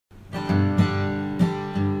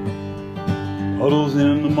Puddles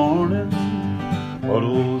in the morning,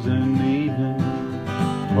 puddles in the evening,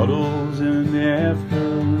 puddles in the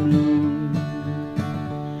afternoon.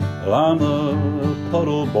 Well, I'm a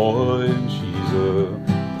puddle boy and she's a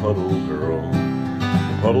puddle girl.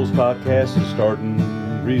 The Puddles podcast is starting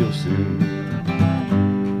real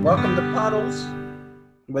soon. Welcome to Puddles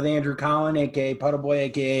with Andrew Collin, a.k.a. Puddle Boy,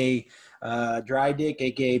 a.k.a. Dry Dick,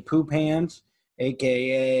 a.k.a. Poop Hands,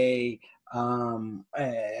 a.k.a. Old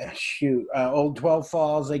 12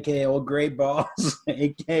 Falls, a.k.a. Old Gray Balls,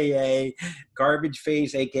 a.k.a. Garbage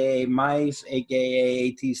Face, a.k.a. Mice,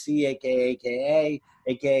 a.k.a. ATC,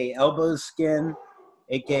 a.k.a. Elbow Skin,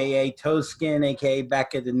 a.k.a. Toe Skin, a.k.a.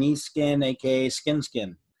 Back of the Knee Skin, a.k.a.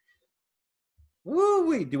 Skin.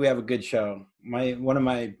 Woo-wee, do we have a good show. I love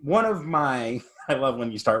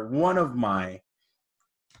when you start,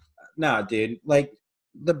 no, dude, like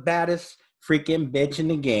the baddest freaking bitch in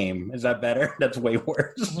the game. Is that better? That's way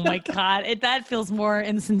worse. Oh my God. That feels more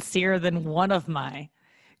insincere than one of my.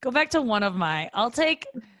 Go back to one of my. I'll take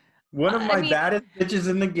one of my baddest bitches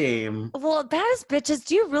in the game. Well, baddest bitches,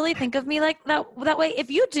 do you really think of me like that way? If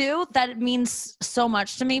you do, that means so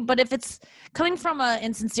much to me. But if it's coming from an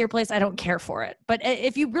insincere place, I don't care for it. But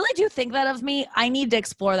if you really do think that of me, I need to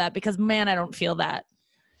explore that because, man, I don't feel that.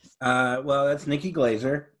 Well, that's Nikki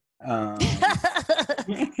Glaser.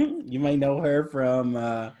 You might know her from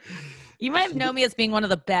you might know me as being one of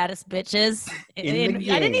the baddest bitches I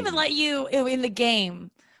didn't even let you in the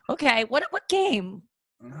game. Okay, what game?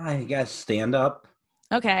 I guess stand up.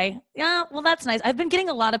 Okay, yeah, well, that's nice. I've been getting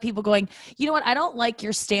a lot of people going, you know what, I don't like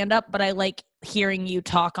your stand up, but I like hearing you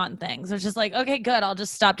talk on things. It's just like, okay, good, I'll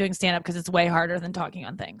just stop doing stand up because it's way harder than talking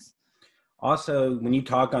on things. Also, when you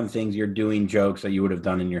talk on things, you're doing jokes that you would have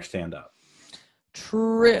done in your stand up.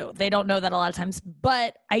 True. They don't know that a lot of times,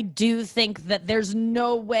 but I do think that there's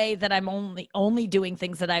no way that I'm only doing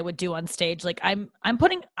things that I would do on stage. Like I think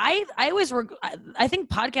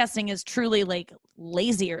podcasting is truly like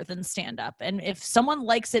lazier than stand up. And if someone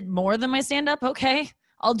likes it more than my stand up, okay,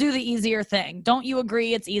 I'll do the easier thing. Don't you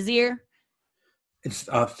agree it's easier? It's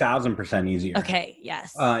 1,000% easier. Okay. Yes.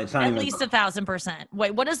 It's not at even least 1,000%.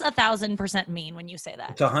 Wait, what does 1,000% mean when you say that?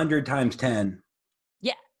 It's 100 times 10.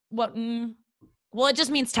 Yeah. What? Well, it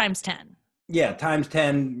just means times 10. Yeah, times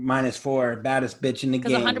 10 minus 4, baddest bitch in the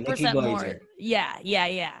game. 100% more. Yeah.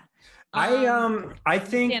 I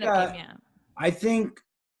think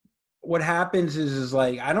what happens is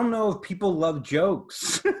like, I don't know if people love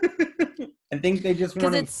jokes. I think they just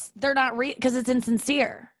want to. They're not real because it's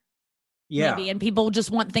insincere. Yeah. Maybe, and people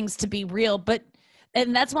just want things to be real.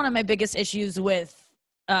 And that's one of my biggest issues with,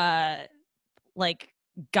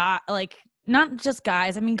 not just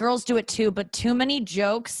guys. I mean, girls do it too, but too many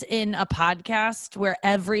jokes in a podcast where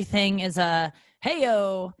everything is a,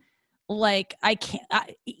 hey-o. Like,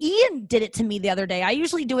 Ian did it to me the other day. I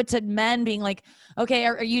usually do it to men being like,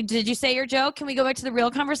 okay, did you say your joke? Can we go back to the real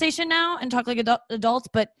conversation now and talk like adults?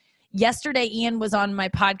 But yesterday, Ian was on my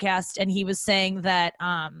podcast and he was saying that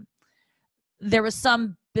there was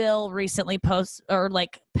some bill recently passed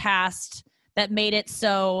that made it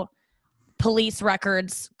so police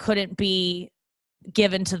records couldn't be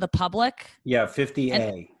given to the public. Yeah,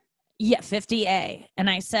 50A. 50A. And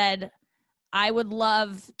I said, I would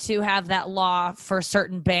love to have that law for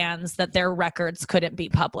certain bands that their records couldn't be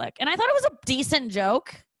public. And I thought it was a decent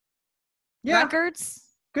joke. Yeah. Records.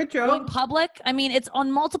 Good joke. Going public. I mean, it's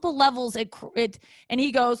on multiple levels. And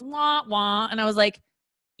he goes, wah, wah. And I was like,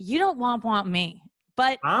 you don't want me.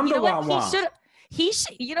 But I'm you the know what? wah-wah. You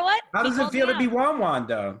know what? How does it feel to be wah-wah,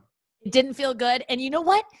 though? It didn't feel good. And you know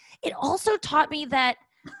what? It also taught me that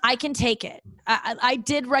I can take it.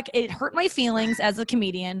 It hurt my feelings as a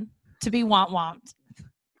comedian to be womp-womped.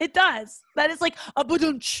 It does. That is like a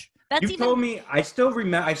badunch. You told me, I still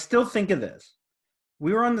think of this.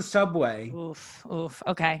 We were on the subway. Oof.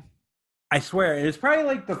 Okay. I swear, it was probably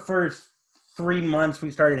like the first 3 months we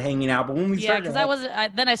started hanging out. But when we started... Yeah, because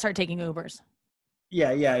then I started taking Ubers.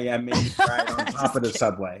 Yeah. Maybe right on top of the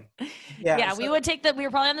subway. Yeah, we would take we were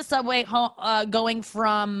probably on the subway going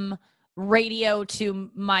from radio to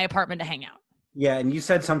my apartment to hang out. Yeah, and you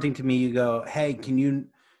said something to me. You go, hey,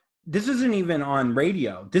 this isn't even on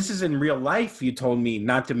radio. This is in real life. You told me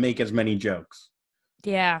not to make as many jokes.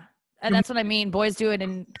 Yeah, and that's what I mean. Boys do it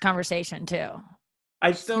in conversation too.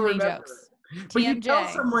 I still remember. Jokes. But TMJ. you tell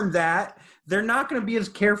someone that, they're not going to be as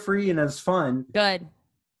carefree and as fun. Good.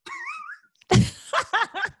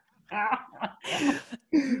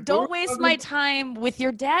 Don't waste my time with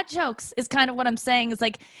your dad jokes is kind of what I'm saying. Is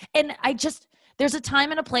like, and there's a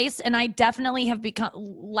time and a place, and I definitely have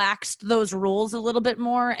laxed those rules a little bit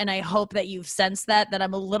more. And I hope that you've sensed that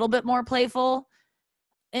I'm a little bit more playful.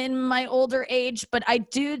 in my older age, but I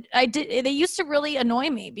did. They used to really annoy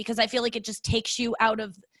me because I feel like it just takes you out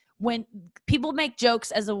of when people make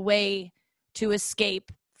jokes as a way to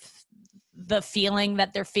escape the feeling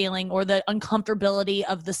that they're feeling or the uncomfortability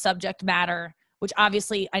of the subject matter, which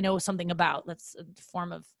obviously I know something about. That's a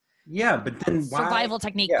form of but then survival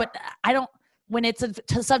technique. Yeah. But I don't, when it's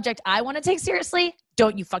a subject I want to take seriously,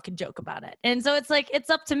 don't you fucking joke about it. And so it's like, it's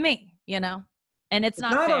up to me, and it's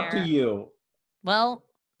not fair. up to you. Well,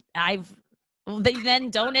 they then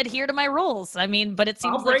don't adhere to my rules. I mean, but it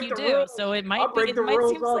seems like you do. Rules. So it might I'll break the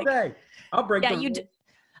rules seem all like day. I'll break the rules.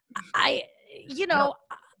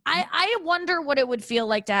 I wonder what it would feel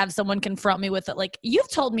like to have someone confront me with it. Like, you've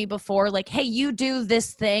told me before, like, hey, you do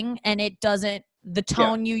this thing and it doesn't, the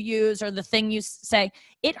tone you use or the thing you say,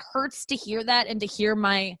 it hurts to hear that and to hear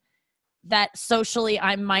that socially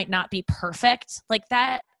I might not be perfect. Like,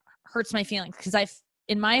 that hurts my feelings because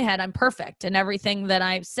in my head, I'm perfect and everything that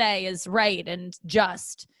I say is right and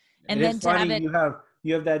just. And then to have it,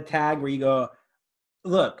 you have that tag where you go,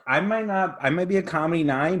 look, I might be a comedy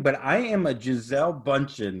 9, but I am a Giselle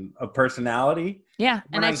Bundchen of personality. Yeah,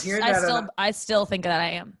 when and I still think that I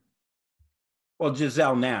am. Well,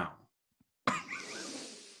 Giselle now.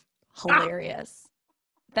 Hilarious.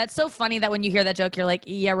 That's so funny that when you hear that joke, you're like,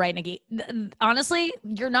 yeah, right, Nikki. Honestly,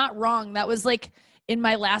 you're not wrong. That was like in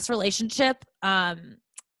my last relationship.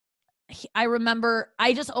 I remember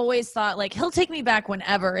I just always thought like he'll take me back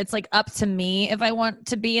whenever. It's like up to me if I want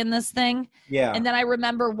to be in this thing. Yeah. And then I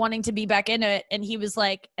remember wanting to be back in it. And he was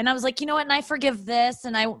like, and I was like, you know what? And I forgive this.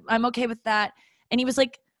 And I'm okay with that. And he was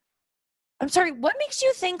like, I'm sorry, what makes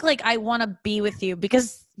you think like I want to be with you?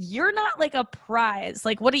 Because you're not like a prize.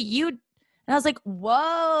 Like, what are you? And I was like,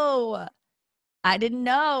 whoa, I didn't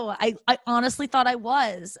know. I honestly thought I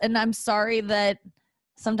was. And I'm sorry that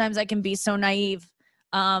sometimes I can be so naive.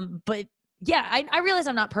 But yeah, I realize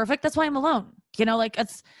I'm not perfect. That's why I'm alone. Like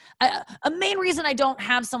it's a main reason I don't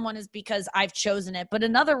have someone is because I've chosen it. But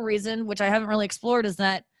another reason, which I haven't really explored, is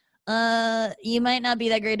that you might not be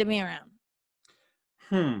that great to be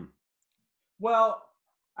around. Well,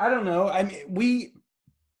 I don't know. I mean,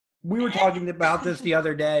 we were talking about this the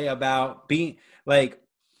other day about being like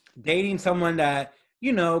dating someone that,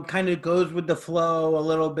 kind of goes with the flow a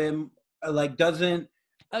little bit, like doesn't.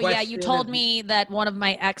 Oh yeah, you told me that one of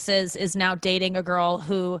my exes is now dating a girl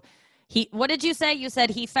who what did you say? You said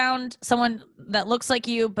he found someone that looks like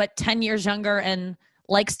you but 10 years younger and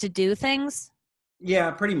likes to do things?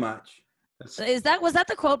 Yeah, pretty much. Was that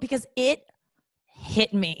the quote? Because it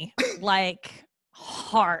hit me like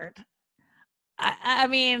hard. I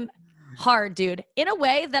mean, hard, dude, in a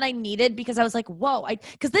way that I needed because I was like, whoa,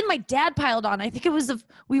 because then my dad piled on. I think it was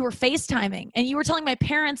we were FaceTiming and you were telling my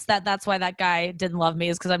parents that that's why that guy didn't love me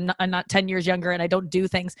is because I'm not 10 years younger and I don't do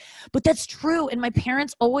things. But that's true. And my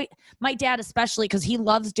parents my dad especially, because he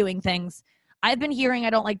loves doing things. I've been hearing I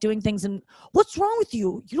don't like doing things and what's wrong with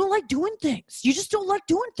you? You don't like doing things. You just don't like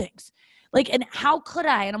doing things. Like, and how could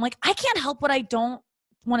I? And I'm like, I can't help what I don't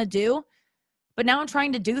want to do. But now I'm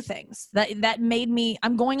trying to do things that made me,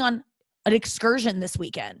 I'm going on an excursion this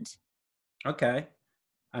weekend. Okay.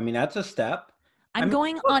 I mean, that's a step. I'm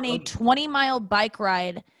going on a 20-mile bike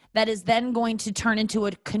ride that is then going to turn into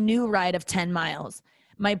a canoe ride of 10 miles.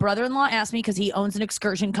 My brother-in-law asked me because he owns an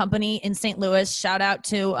excursion company in St. Louis. Shout out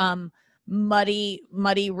to Muddy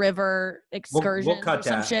River Excursion we'll cut or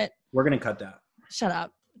some that. shit. We're going to cut that. Shut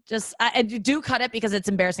up. Just I do cut it because it's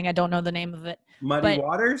embarrassing. I don't know the name of it. Muddy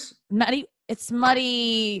Waters? It's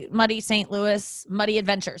Muddy St. Louis, Muddy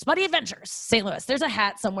Adventures, St. Louis. There's a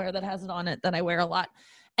hat somewhere that has it on it that I wear a lot.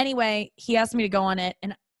 Anyway, he asked me to go on it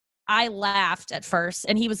and I laughed at first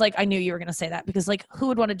and he was like, I knew you were going to say that because like, who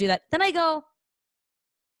would want to do that? Then I go,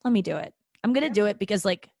 let me do it. I'm going to do it because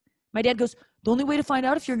like my dad goes, the only way to find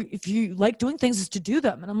out if you like doing things is to do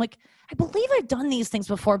them. And I'm like, I believe I've done these things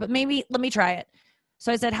before, but maybe let me try it.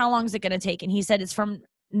 So I said, how long is it going to take? And he said, it's from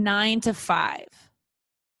 9 to 5.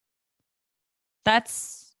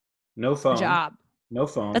 That's no phone. A job. No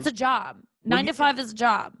phone. That's a job. 9 to 5 is a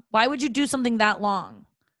job. Why would you do something that long?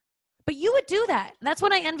 But you would do that. That's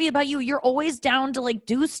what I envy about you. You're always down to like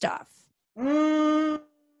do stuff. I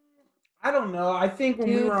don't know. I think when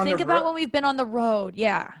we were on think about when we've been on the road.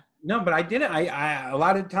 Yeah. No, but I didn't. I a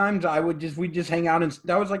lot of times we just hang out and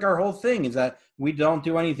that was like our whole thing is that we don't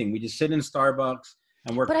do anything. We just sit in Starbucks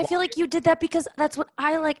and work. But I feel like you did that because that's what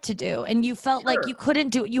I like to do. And you felt like you couldn't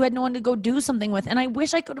do it. You had no one to go do something with. And I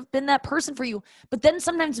wish I could have been that person for you. But then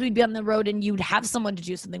sometimes we'd be on the road and you'd have someone to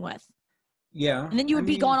do something with. Yeah. And then you would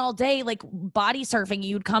be gone all day, like body surfing.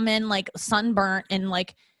 You'd come in like sunburnt and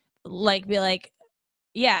like be like,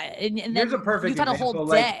 yeah. And then here's a perfect you've had a whole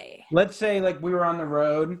day. let's say like we were on the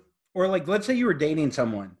road, or like let's say you were dating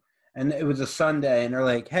someone and it was a Sunday and they're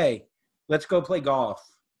like, hey, let's go play golf.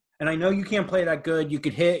 And I know you can't play that good. You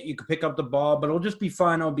could hit, you could pick up the ball, but it'll just be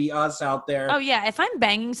fun. It'll be us out there. Oh yeah, if I'm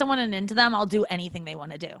banging someone and into them, I'll do anything they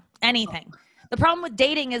want to do. Anything. The problem with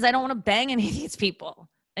dating is I don't want to bang any of these people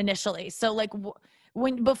initially. So like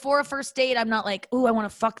when before a first date, I'm not like, "Ooh, I want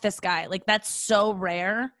to fuck this guy." Like that's so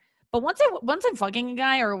rare. But once I'm fucking a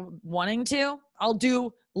guy or wanting to, I'll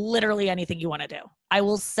do literally anything you want to do. I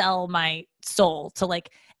will sell my soul to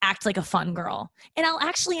like act like a fun girl, and I'll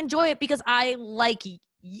actually enjoy it because I like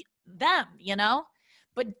them, you know.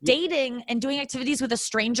 But dating and doing activities with a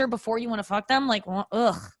stranger before you want to fuck them, like, well,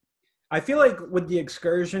 ugh. I feel like with the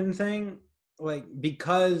excursion thing, like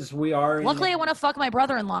because we are. Luckily, I want to fuck my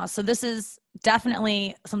brother-in-law, so this is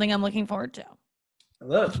definitely something I'm looking forward to.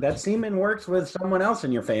 Look, that semen works with someone else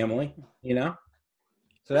in your family, you know,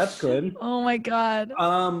 so that's good. Oh my god.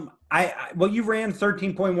 Well, you ran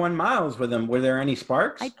 13.1 miles with him. Were there any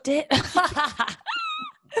sparks? I did.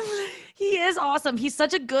 He is awesome. He's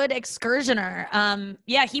such a good excursioner.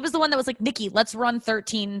 Yeah, he was the one that was like, Nikki, let's run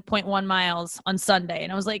 13.1 miles on Sunday.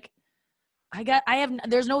 And I was like,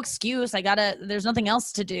 there's no excuse. There's nothing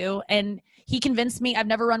else to do. And he convinced me I've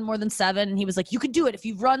never run more than 7. And he was like, you could do it. If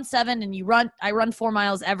you run 7 and I run 4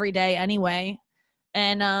 miles every day anyway.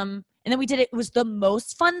 And then we did it. It was the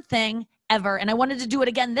most fun thing ever. And I wanted to do it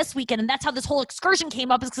again this weekend. And that's how this whole excursion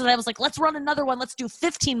came up, is because I was like, let's run another one. Let's do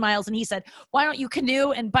 15 miles. And he said, why don't you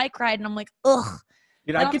canoe and bike ride? And I'm like, ugh.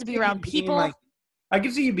 Dude, I don't have to be around people. I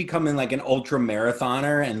could see you becoming like an ultra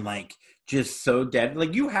marathoner and like just so dead.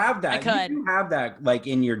 Like you have that. I could. You have that like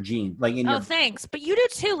in your genes. Like in your. Oh, thanks. But you do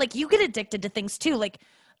too. Like you get addicted to things too. Like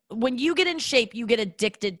when you get in shape, you get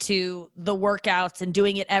addicted to the workouts and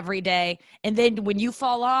doing it every day. And then when you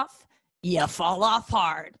fall off, you fall off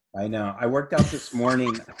hard. I know. I worked out this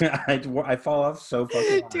morning. I fall off so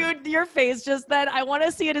fucking hard. Dude, your face just then. I want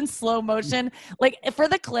to see it in slow motion. Like for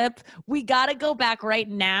the clip, we got to go back right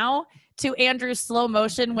now to Andrew's slow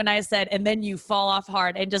motion when I said, and then you fall off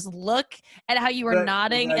hard, and just look at how you were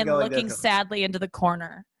nodding and looking sadly into the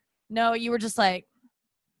corner. No, you were just like,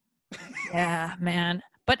 yeah, man.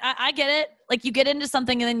 But I get it. Like you get into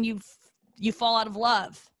something and then you fall out of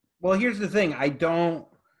love. Well, here's the thing. I don't.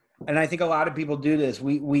 And I think a lot of people do this.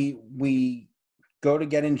 We go to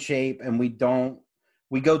get in shape and we go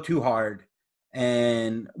too hard,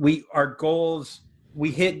 and our goals,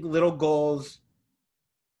 we hit little goals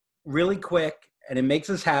really quick and it makes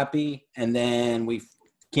us happy, and then we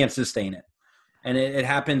can't sustain it. And it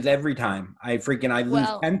happens every time. I lose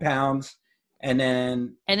 10 pounds. And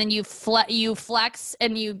then you flex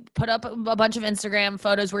and you put up a bunch of Instagram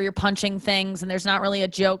photos where you're punching things and there's not really a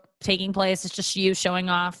joke taking place. It's just you showing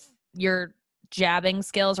off your jabbing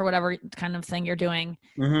skills or whatever kind of thing you're doing.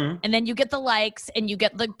 Mm-hmm. And then you get the likes and you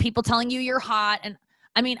get the people telling you you're hot. And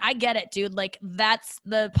I mean, I get it, dude. Like that's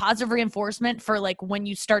the positive reinforcement for like when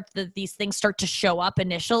you start these things start to show up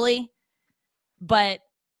initially. But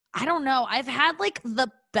I don't know. I've had like the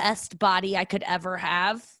best body I could ever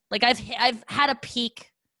have. Like I've had a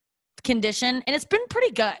peak condition and it's been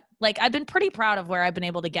pretty good. Like I've been pretty proud of where I've been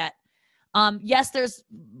able to get. Yes, there's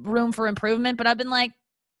room for improvement, but I've been like,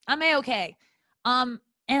 I'm A-okay. And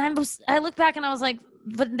I look back and I was like,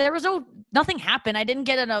 but there was nothing happened. I didn't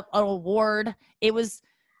get an award. It's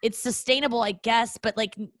sustainable, I guess, but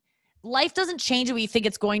like life doesn't change the way you think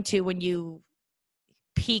it's going to when you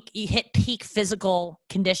hit peak physical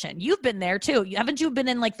condition. You've been there too. Haven't you been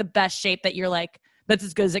in like the best shape that you're like, that's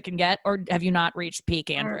as good as it can get? Or have you not reached peak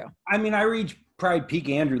Andrew? I mean, I reached probably peak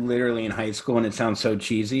Andrew literally in high school, and it sounds so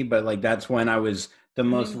cheesy, but like that's when I was the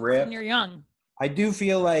most ripped. When you're young. I do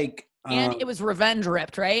feel like and it was revenge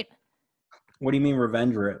ripped, right? What do you mean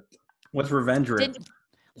revenge ripped? What's revenge ripped?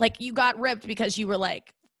 Like you got ripped because you were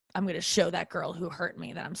like, I'm going to show that girl who hurt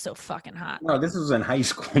me that I'm so fucking hot. No, this was in high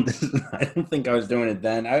school. I don't think I was doing it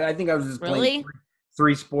then. I think I was just playing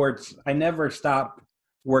three sports. I never stopped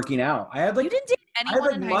working out. I had like, you didn't date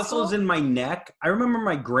anyone in high muscles school? In my neck. I remember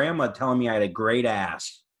my grandma telling me I had a great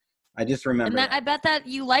ass. I just remember. And I bet that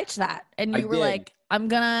you liked that. And you were like, I'm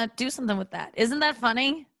going to do something with that. Isn't that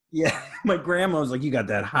funny? Yeah. My grandma was like, you got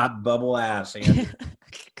that hot bubble ass.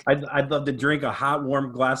 I'd love to drink a hot,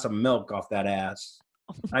 warm glass of milk off that ass.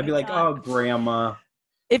 Oh I'd be like, oh, grandma.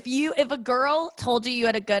 If a girl told you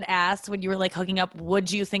had a good ass when you were like hooking up,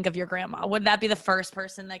 would you think of your grandma? Would that be the first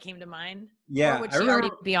person that came to mind? Yeah. Or would she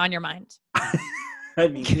already be on your mind? I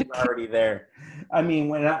mean, she's already there. I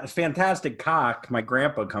mean, fantastic cock, my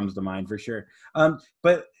grandpa comes to mind for sure.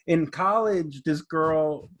 But in college, this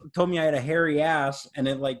girl told me I had a hairy ass, and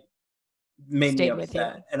it like made me Stayed with you.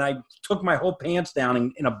 upset. And I took my whole pants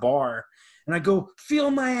down in a bar, and I go,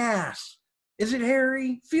 feel my ass. Is it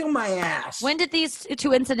hairy? Feel my ass. When did these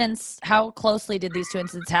two incidents, how closely did these two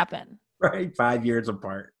incidents happen? Right, 5 years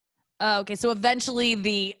apart. Okay, so eventually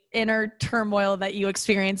the inner turmoil that you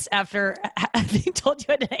experienced after being told you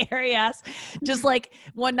had an hairy ass, just like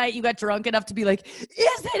one night you got drunk enough to be like, is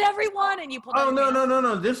it everyone? And you pulled Oh, out your pants.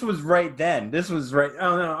 no. This was right then. This was right.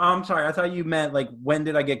 Oh, no, I'm sorry. I thought you meant like, when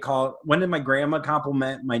did I get called? When did my grandma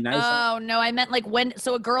compliment my nice ass? Oh, no, I meant like when,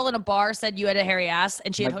 so a girl in a bar said you had a hairy ass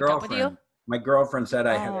and she had hooked up with you? My girlfriend said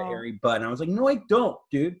I have a hairy butt. And I was like, no, I don't,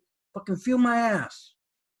 dude. Fucking feel my ass.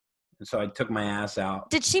 And so I took my ass out.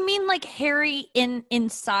 Did she mean like hairy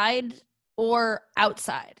inside or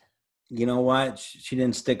outside? You know what? She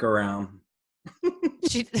didn't stick around.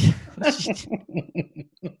 She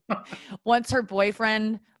once her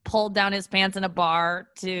boyfriend pulled down his pants in a bar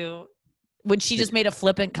when she just made a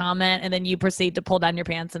flippant comment and then you proceed to pull down your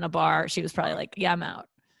pants in a bar, she was probably like, yeah, I'm out.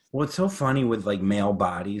 Well, it's so funny with like male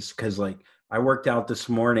bodies because like I worked out this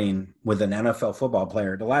morning with an NFL football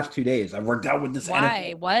player. The last 2 days I've worked out with this.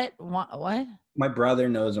 Why? NFL. What? My brother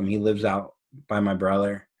knows him. He lives out by my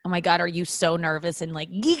brother. Oh my God, are you so nervous and like,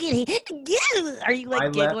 are you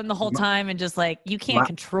like giggling the whole time and just like, you can't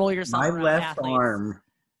control yourself? My around left athletes. arm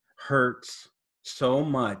hurts so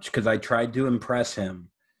much because I tried to impress him.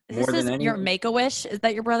 Is this your Make-A-Wish? Is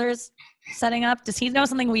that your brother's setting up? Does he know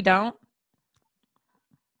something we don't?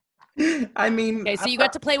 I mean, okay, so you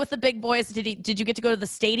got to play with the big boys. Did you get to go to the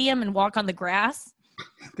stadium and walk on the grass?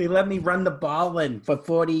 They let me run the ball in for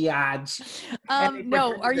 40 yards.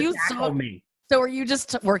 No, are you so are you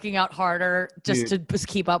just working out harder just to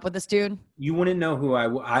keep up with this dude? You wouldn't know who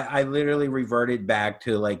I literally reverted back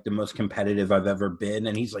to like the most competitive I've ever been.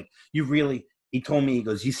 And he's like, he told me, he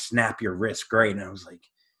goes, you snap your wrist great. And I was like,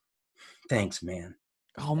 thanks, man.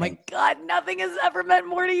 Oh my God, nothing has ever meant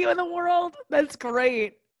more to you in the world. That's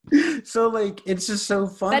great. So like, it's just so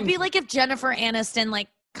funny. That'd be like if Jennifer Aniston like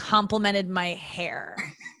complimented my hair.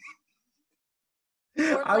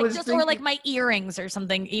 Or like my earrings or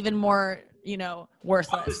something even more,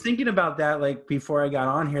 worthless. I was thinking about that like before I got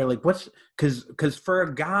on here, like because for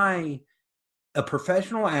a guy, a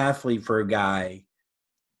professional athlete, for a guy,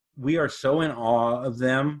 we are so in awe of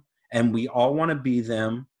them and we all want to be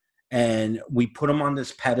them and we put them on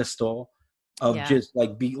this pedestal of just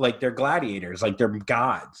like be like they're gladiators, like they're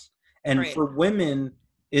gods. And for women,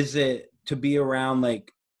 is it to be around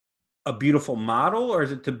like a beautiful model, or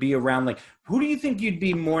is it to be around like, who do you think you'd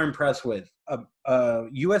be more impressed with? A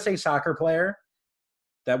USA soccer player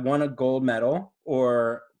that won a gold medal,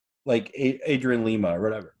 or like Adrian Lima or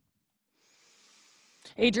whatever?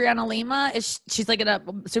 Adriana Lima, she's like a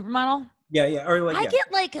supermodel? Yeah. Or like, I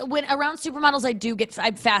get like when around supermodels,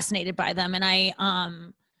 I'm fascinated by them,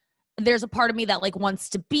 and there's a part of me that like wants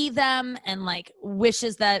to be them and like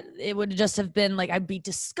wishes that it would just have been like I'd be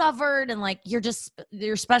discovered and like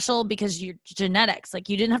you're special because you're genetics, like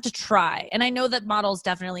you didn't have to try. And I know that models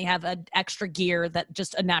definitely have an extra gear that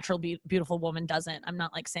just a natural beautiful woman doesn't. I'm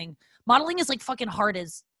not like saying modeling is like fucking hard.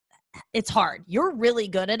 It's hard. You're really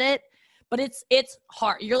good at it, but it's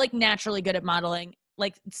hard. You're like naturally good at modeling.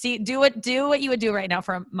 Like do what you would do right now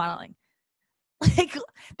for modeling. Like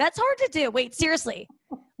that's hard to do. Wait, seriously.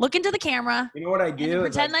 Look into the camera. You know what I do?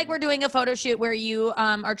 Pretend like we're doing a photo shoot where you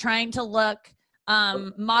are trying to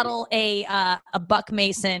model a Buck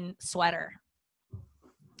Mason sweater.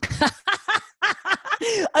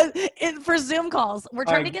 For Zoom calls. We're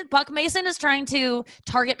trying to get Buck Mason is trying to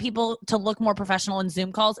target people to look more professional in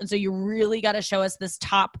Zoom calls. And so you really got to show us this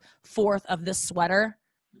top fourth of this sweater.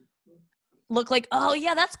 Look like, oh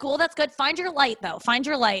yeah, that's cool. That's good. Find your light though. Find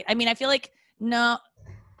your light. I mean, I feel like no.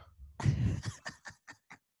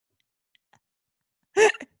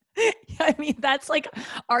 I mean, that's like,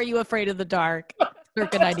 are you afraid of the dark?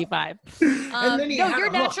 Circa 95. No,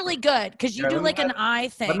 you're naturally good because you do like an eye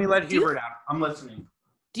thing. Let me let Hubert out. I'm listening.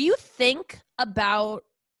 Do you think about,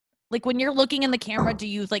 like when you're looking in the camera, do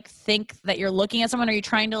you like think that you're looking at someone? Or are you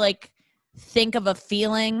trying to like think of a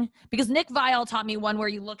feeling? Because Nick Viall taught me one where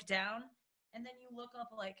you look down and then you look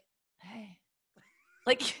up like, hey.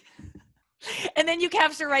 Like, and then you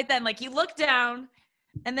capture right then. Like you look down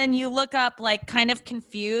and then you look up like kind of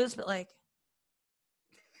confused, but like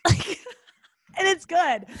and it's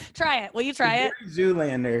good. Try it. Will you try it?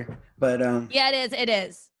 Zoolander, but yeah, it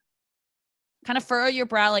is. Kind of furrow your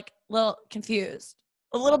brow, like a little confused.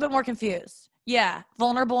 A little bit more confused. Yeah.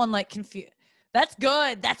 Vulnerable and like confused. That's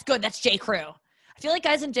good. That's J. Crew. I feel like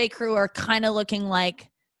guys in J. Crew are kind of looking like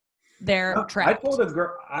they're trapped. I told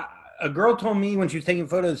a girl told me when she was taking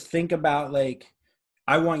photos, think about like,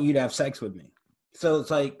 I want you to have sex with me. So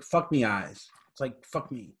it's like, fuck me eyes. It's like,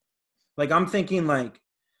 fuck me. Like, I'm thinking like,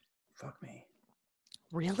 fuck me.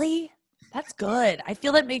 Really? That's good. I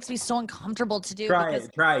feel that makes me so uncomfortable to do. Try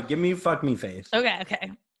it. Give me fuck me face.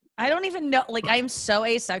 Okay. I don't even know. Like, I'm so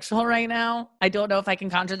asexual right now. I don't know if I can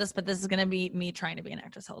conjure this, but this is going to be me trying to be an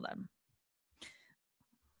actress. Hold on.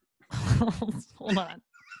 Hold on.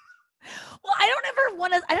 Well, I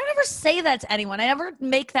don't ever say that to anyone. I never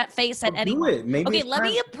make that face at anyone. Do it. Maybe okay, let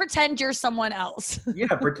me pretend you're someone else.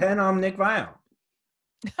 Yeah, pretend I'm Nick Vial.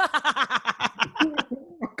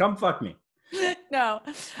 Come fuck me. No.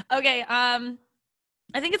 Okay, I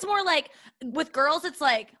think it's more like with girls, it's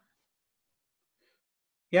like.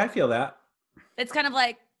 Yeah, I feel that. It's kind of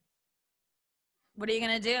like, what are you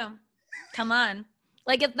going to do? Come on.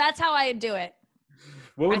 Like, if that's how I do it.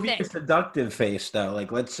 What would be a seductive face, though?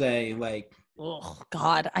 Like, let's say, like... Oh,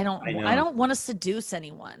 God. I don't want to seduce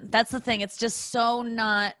anyone. That's the thing. It's just so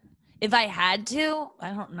not... If I had to,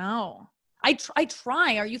 I don't know. I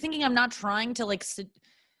try. Are you thinking I'm not trying to, like,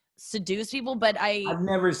 seduce people? But I've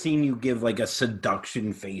never seen you give, like, a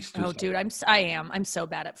seduction face to someone. Dude, I am. I'm so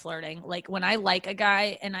bad at flirting. Like, when I like a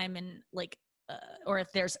guy and I'm in, like... or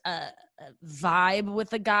if there's a vibe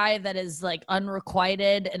with a guy that is like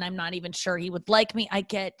unrequited and I'm not even sure he would like me, I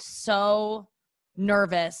get so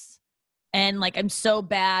nervous and like I'm so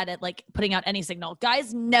bad at like putting out any signal.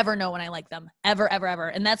 Guys never know when I like them, ever.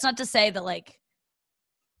 And that's not to say that like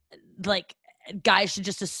guys should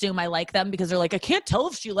just assume I like them because they're like, I can't tell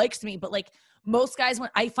if she likes me. But like most guys,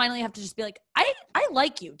 when I finally have to just be like, I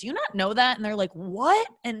like you. Do you not know that? And they're like, what?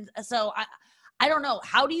 And so I don't know.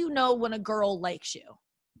 How do you know when a girl likes you?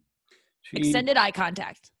 Extended eye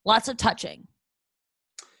contact, lots of touching.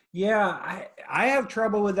 Yeah, I have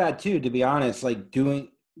trouble with that too, to be honest. Like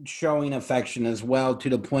showing affection as well to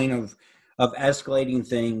the point of escalating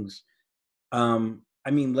things. I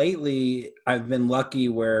mean, lately I've been lucky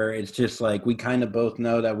where it's just like we kind of both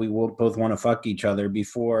know that we will both want to fuck each other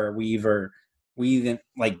before we even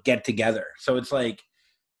like get together. So it's like.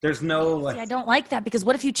 There's no like. See, I don't like that because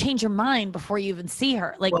what if you change your mind before you even see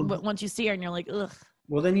her? Like once you see her and you're like, ugh.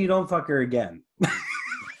 Well, then you don't fuck her again.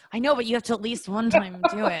 I know, but you have to at least one time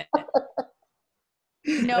do it.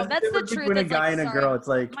 No, that's the truth. Between a guy and a girl, it's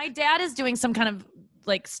like my dad is doing some kind of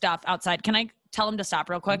like stuff outside. Can I tell him to stop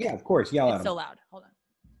real quick? Yeah, of course. Yell at him. It's so loud. Hold on.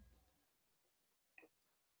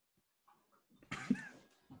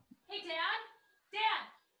 Hey, Dad.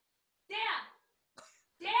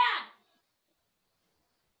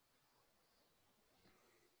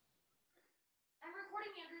 I'm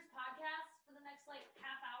recording Andrew's podcast for the next like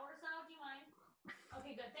half hour or so. Do you mind?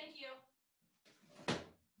 Okay, good. Thank you.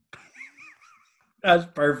 That's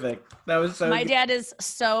perfect. That was so My dad is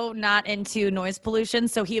so not into noise pollution,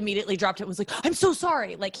 so he immediately dropped it and was like, I'm so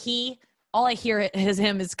sorry. Like all I hear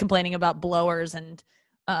him is complaining about blowers and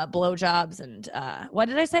blowjobs and what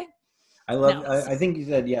did I say? I think you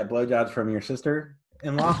said, blowjobs from your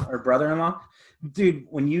sister-in-law or brother-in-law. Dude,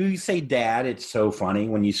 when you say dad, it's so funny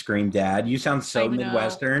when you scream dad. You sound so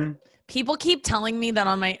Midwestern. People keep telling me that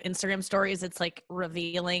on my Instagram stories, it's like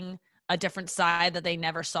revealing a different side that they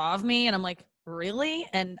never saw of me. And I'm like, really?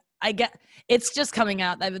 And I get it's just coming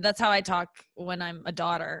out. That's how I talk when I'm a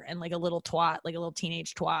daughter and like a little twat, like a little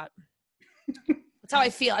teenage twat. That's how I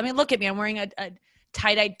feel. I mean, look at me. I'm wearing a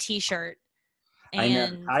tie-dyed t-shirt. And I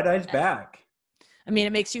know. Tie-dye's back. I mean,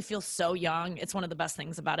 it makes you feel so young. It's one of the best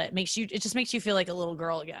things about it. It just makes you feel like a little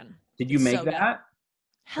girl again. Did you make that? Good.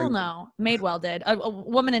 Hell no. Madewell did. A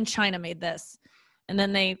woman in China made this. And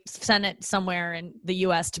then they sent it somewhere in the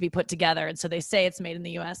U.S. to be put together. And so they say it's made in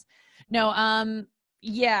the U.S. No,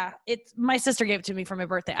 yeah, my sister gave it to me for my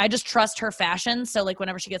birthday. I just trust her fashion. So like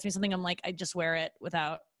whenever she gets me something, I'm like, I just wear it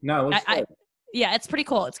without. No, yeah, it's pretty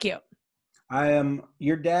cool. It's cute.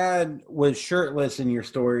 Your dad was shirtless in your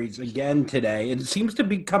stories again today. It seems to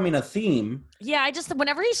be becoming a theme. Yeah,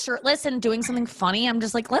 whenever he's shirtless and doing something funny, I'm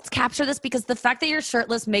just like, let's capture this because the fact that you're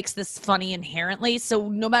shirtless makes this funny inherently. So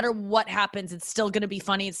no matter what happens, it's still going to be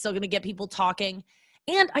funny. It's still going to get people talking.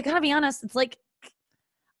 And I gotta be honest, it's like,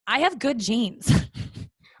 I have good genes.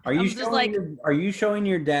 Are you showing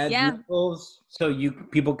your dad's nipples so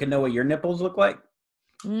people can know what your nipples look like?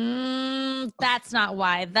 That's not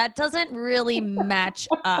why. That doesn't really match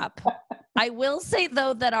up. I will say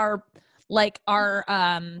though that our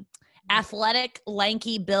athletic,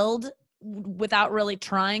 lanky build without really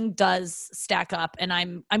trying does stack up, and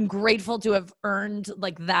I'm grateful to have earned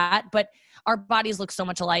like that. But our bodies look so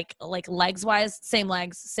much alike, like legs wise, same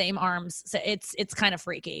legs, same arms. So it's kind of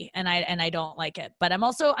freaky, and I don't like it. But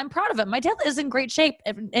I'm proud of him. My dad is in great shape,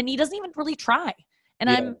 and he doesn't even really try.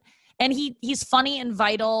 And And he's funny and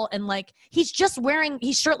vital, and like he's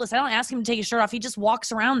shirtless. I don't ask him to take his shirt off. He just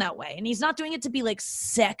walks around that way, and he's not doing it to be like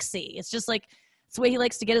sexy. It's just like it's the way he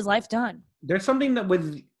likes to get his life done. There's something that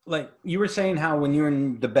with like you were saying how when you're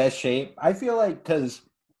in the best shape, I feel like because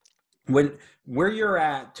when where you're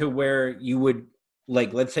at to where you would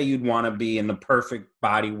like, let's say you'd want to be in the perfect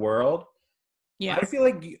body world. Yeah, I feel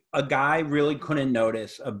like a guy really couldn't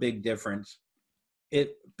notice a big difference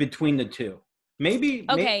between the two. Maybe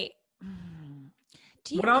okay.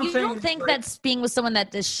 Do you don't think that being with someone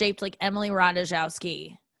that is shaped like Emily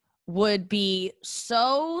Ratajkowski would be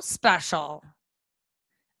so special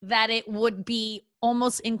that it would be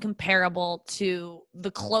almost incomparable to the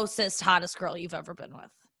closest, hottest girl you've ever been with?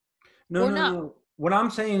 No. What I'm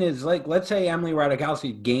saying is, like, let's say Emily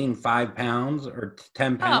Ratajkowski gained 5 pounds or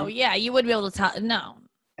 10 pounds. Oh yeah, you would be able to tell. No,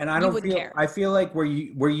 and I don't feel. Care. I feel like where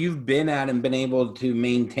you've been at and been able to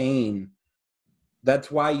maintain.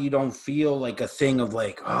 That's why you don't feel like a thing of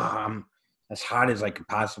like, oh, I'm as hot as I could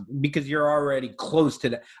possibly, because you're already close to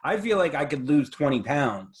that. I feel like I could lose 20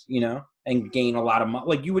 pounds, and gain a lot of money.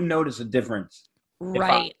 Like you would notice a difference.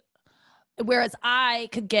 Right. Whereas I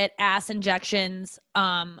could get ass injections,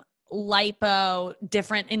 lipo,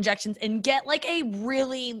 different injections, and get like a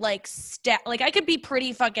really like like I could be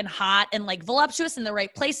pretty fucking hot and like voluptuous in the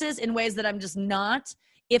right places in ways that I'm just not.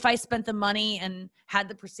 If I spent the money and had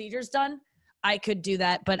the procedures done, I could do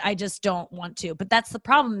that, but I just don't want to. But that's the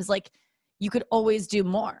problem is like you could always do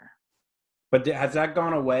more. But has that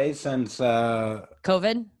gone away since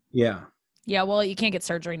COVID? Yeah. Yeah, well, you can't get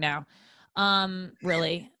surgery now.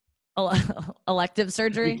 Really. Elective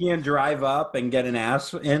surgery. You can't drive up and get an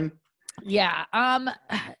ass in? Yeah.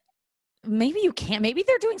 Maybe you can't. Maybe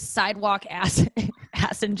they're doing sidewalk ass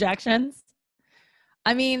injections.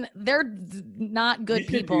 I mean, they're not good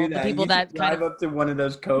people. The people that drive up to one of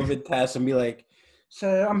those COVID tests and be like,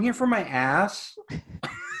 "So I'm here for my ass."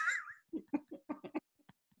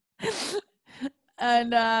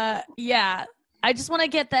 And yeah, I just want to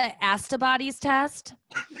get the antibodies test.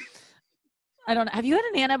 I don't know. Have you had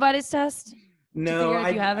an antibodies test? No,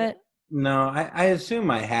 if you have it. No, I assume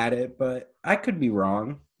I had it, but I could be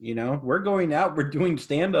wrong. We're going out. We're doing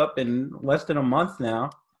stand up in less than a month now.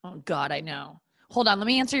 Oh God, I know. Hold on. Let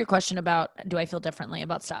me answer your question about do I feel differently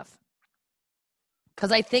about stuff?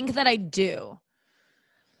 Because I think that I do.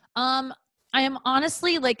 I am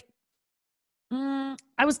honestly like, I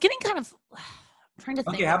was getting kind of trying to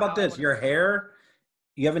think. Okay, how about this? Your hair,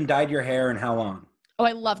 you haven't dyed your hair in how long? Oh,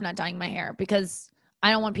 I love not dyeing my hair because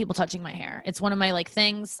I don't want people touching my hair. It's one of my like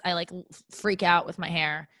things. I like freak out with my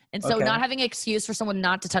hair. And so not having an excuse for someone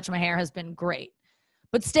not to touch my hair has been great.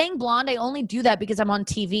 But staying blonde, I only do that because I'm on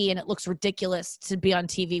TV and it looks ridiculous to be on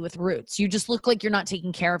TV with roots. You just look like you're not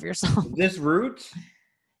taking care of yourself. This roots?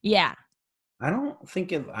 Yeah. I don't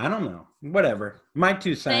know. Whatever. My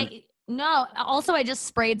 2 cents. No. Also, I just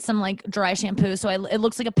sprayed some like dry shampoo. So it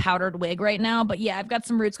looks like a powdered wig right now. But yeah, I've got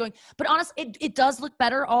some roots going. But honestly, it does look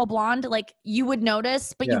better all blonde. Like you would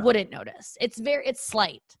notice, but you wouldn't notice. It's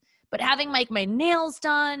slight. But having like my nails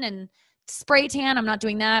done and spray tan, I'm not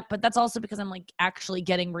doing that, but that's also because I'm like actually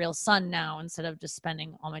getting real sun now instead of just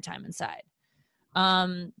spending all my time inside.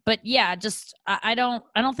 But yeah, just I don't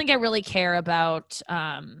think I really care about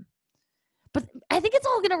but I think it's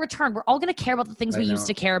all going to return. We're all going to care about the things we used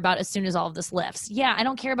to care about as soon as all of this lifts. Yeah, I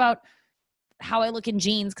don't care about how I look in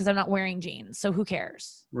jeans because I'm not wearing jeans. So who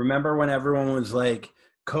cares? Remember when everyone was like,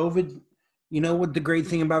 COVID, what the great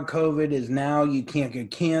thing about COVID is now you can't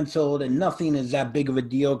get canceled and nothing is that big of a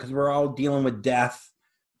deal because we're all dealing with death.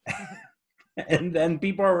 And then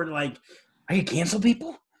people are like, are you cancel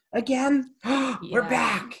people again? We're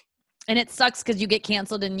back. And it sucks because you get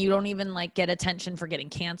canceled and you don't even like get attention for getting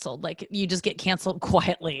canceled. Like you just get canceled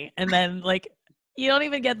quietly. And then like, you don't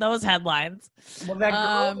even get those headlines. Well, that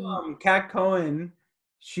girl, Kat Cohen,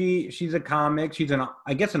 she's a comic. She's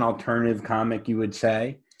I guess an alternative comic, you would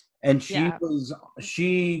say. And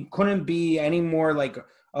she couldn't be any more like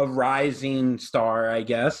a rising star, I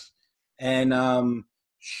guess. And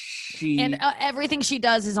everything she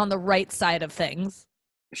does is on the right side of things.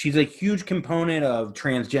 She's a huge component of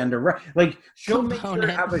transgender. Like she'll make sure to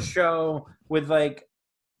have a show with like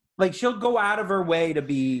she'll go out of her way to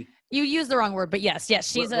be. You used the wrong word, but yes,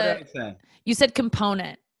 she's what did I say? You said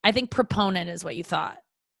component. I think proponent is what you thought.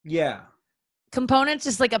 Yeah. Component's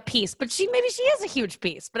just like a piece, but she is a huge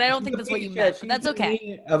piece, but I don't think that's what you meant. But that's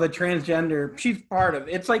okay. Of a transgender, she's part of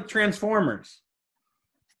it. It's like Transformers.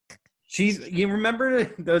 You remember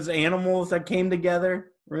those animals that came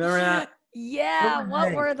together? Remember that? Yeah,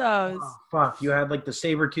 what were those? Oh, fuck, you had like the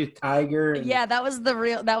saber-toothed tiger. Yeah, that was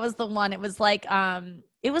the one. It was like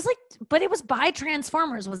It was like, but it was by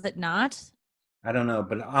Transformers, was it not? I don't know,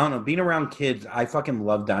 but I don't know. Being around kids, I fucking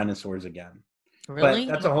love dinosaurs again. Really?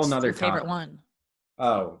 But that's a whole nother your favorite topic. one?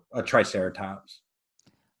 Oh, a Triceratops.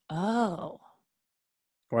 Oh.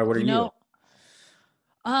 Why? What are you?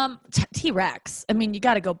 T-Rex. I mean, you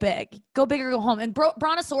got to go big. Go big or go home. And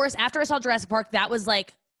Brontosaurus, after I saw Jurassic Park, that was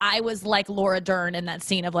like, I was like Laura Dern in that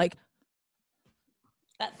scene of like,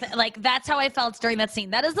 that's how I felt during that scene.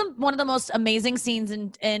 That is one of the most amazing scenes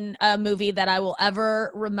in a movie that I will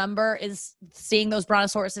ever remember, is seeing those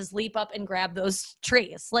Brontosauruses leap up and grab those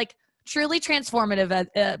trees. Like, truly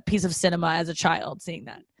transformative piece of cinema as a child, seeing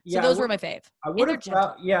that. So those were my fave. I would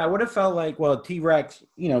have felt like, well, T-Rex,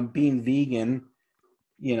 being vegan,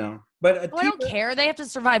 but I don't care. They have to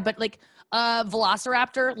survive. But like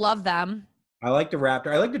Velociraptor, love them. I like the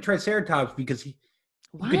raptor. I like the Triceratops because he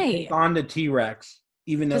could take on the T-Rex,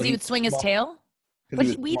 even though he would swing his tail. But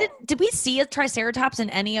did we see a Triceratops in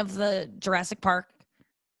any of the Jurassic Park?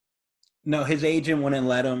 No, his agent wouldn't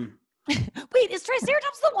let him. Wait, is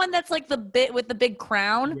Triceratops the one that's like the bit with the big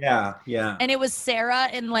crown? Yeah. And it was Sarah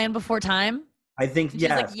in Land Before Time? I think,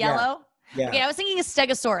 yeah. She's like yellow? Yeah. Okay, I was thinking a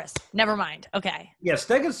Stegosaurus. Never mind. Okay. Yeah,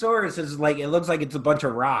 Stegosaurus is like, it looks like it's a bunch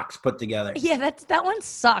of rocks put together. Yeah, that one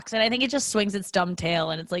sucks. And I think it just swings its dumb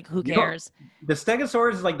tail and it's like, who cares? The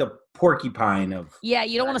Stegosaurus is like the porcupine of. Yeah,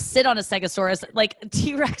 you don't want to sit on a Stegosaurus. Like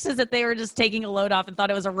T-Rexes, if they were just taking a load off and thought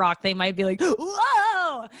it was a rock, they might be like,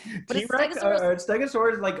 whoa! But T-Rex,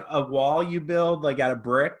 Stegosaurus is like a wall you build like out of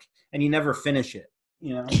brick and you never finish it,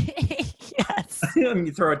 Yes.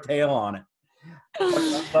 You throw a tail on it.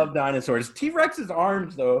 I love dinosaurs. T-Rex's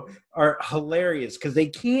arms, though, are hilarious because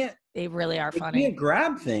they really are funny. They can't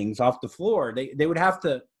grab things off the floor. They would have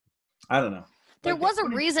to, I don't know. There was a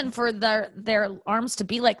reason for their arms to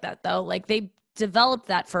be like that, though. Like, they developed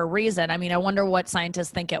that for a reason. I mean, I wonder what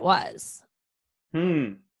scientists think it was.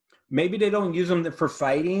 Maybe they don't use them for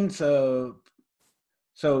fighting, so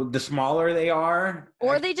the smaller they are.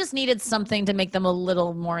 Or they just needed something to make them a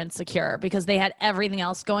little more insecure because they had everything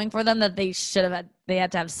else going for them that they should have had. They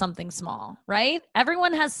had to have something small, right?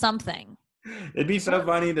 Everyone has something. It'd be so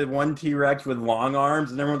funny that one T-Rex with long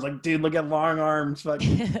arms and everyone's like, dude, look at long arms. What a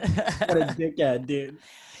dickhead, dude.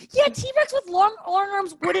 Yeah, T-Rex with long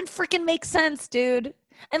arms wouldn't freaking make sense, dude.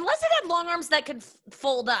 Unless it had long arms that could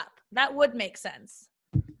fold up. That would make sense.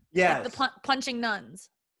 Yeah. Like the punching nuns.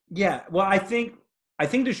 Yeah, well, I think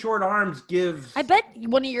the short arms give. I bet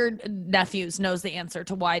one of your nephews knows the answer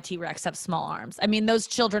to why T-Rex have small arms. I mean, those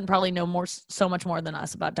children probably know so much more than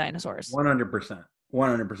us about dinosaurs. 100%.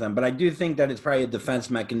 100%. But I do think that it's probably a defense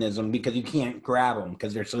mechanism because you can't grab them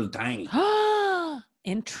because they're so tiny.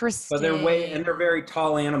 Interesting. But they're very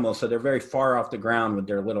tall animals, so they're very far off the ground with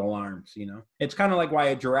their little arms, It's kind of like why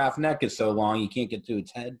a giraffe neck is so long, you can't get to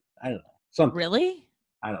its head. I don't know. Something. Really?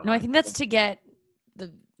 I don't know. No, I think that's to get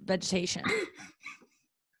the vegetation.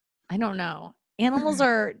 I don't know. Animals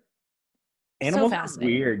are so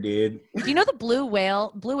fascinating. Weird, dude. Do you know the blue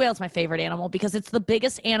whale? Blue whale is my favorite animal because it's the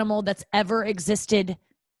biggest animal that's ever existed,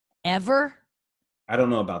 ever. I don't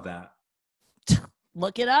know about that.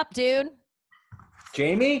 Look it up, dude.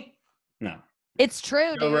 Jamie? No. It's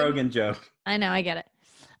true, Joe dude. Rogan joke. I know, I get it.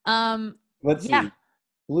 Let's see.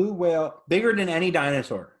 Blue whale, bigger than any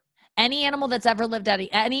dinosaur. Any animal that's ever lived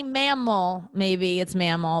any mammal, maybe it's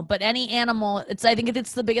mammal, but any animal, I think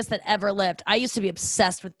it's the biggest that ever lived. I used to be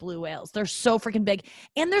obsessed with blue whales. They're so freaking big.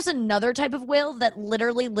 And there's another type of whale that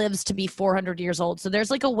literally lives to be 400 years old. So there's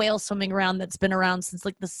like a whale swimming around that's been around since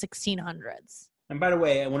like the 1600s. And by the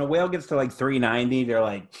way, when a whale gets to like 390, they're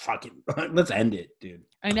like, fuck it, let's end it, dude.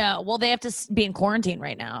 I know. Well, they have to be in quarantine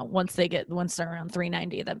right now. Once they're around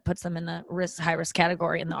 390, that puts them in the high risk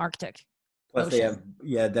category in the Arctic. Plus, they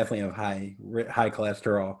definitely have high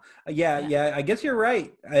cholesterol. Yeah. I guess you're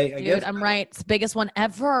right. I guess I'm right. It's the biggest one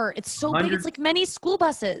ever. It's so big. It's like many school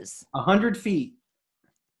buses. 100 feet.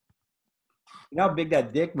 You know how big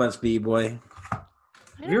that dick must be, boy.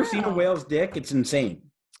 Have you ever seen a whale's dick? It's insane.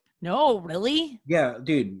 No, really? Yeah,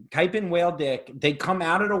 dude. Type in whale dick. They come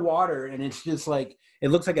out of the water, and it's just like it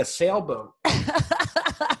looks like a sailboat.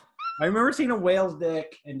 I remember seeing a whale's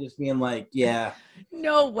dick and just being like, "Yeah."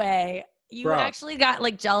 No way. You actually got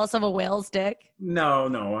like jealous of a whale's dick? No.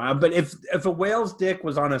 But if a whale's dick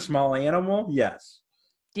was on a small animal, yes.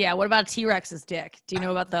 Yeah. What about T-Rex's dick? Do you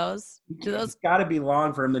know about those? It's got to be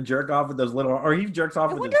long for him to jerk off with those little, or he jerks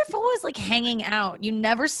off. I wonder if it was like hanging out. You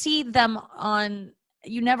never see them on.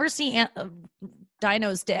 You never see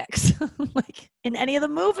dinos' dicks like in any of the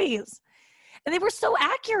movies, and they were so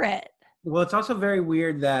accurate. Well, it's also very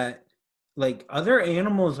weird that like other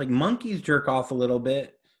animals, like monkeys, jerk off a little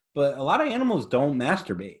bit. But a lot of animals don't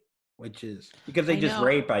masturbate. which is because they I just know.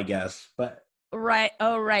 rape, I guess. But Right.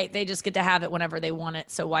 Oh, right. They just get to have it whenever they want it.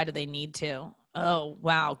 So why do they need to? Oh,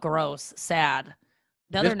 wow. Gross. Sad.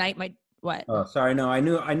 The other this, night, what? oh, sorry, no, I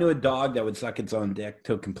knew a dog that would suck its own dick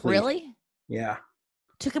to completion. Really? Yeah.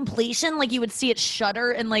 To completion? Like you would see it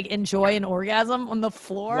shudder and like enjoy an orgasm on the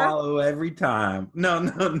floor? Swallow every time. No.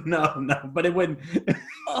 But it wouldn't.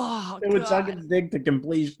 Oh, It would suck God. its dick to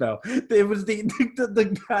completion, though. It was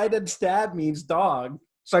the guy that stabbed me's dog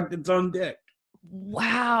sucked its own dick.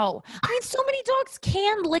 Wow. I mean, so many dogs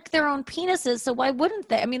can lick their own penises, so why wouldn't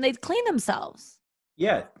they? I mean, they clean themselves.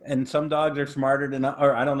 Yeah, and some dogs are smarter than,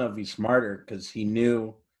 or I don't know if he's smarter because he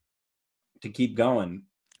knew to keep going.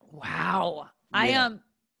 Wow. Yeah.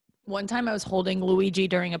 One time I was holding Luigi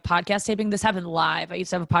during a podcast taping. This happened live. I used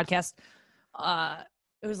to have a podcast.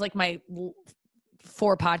 It was like my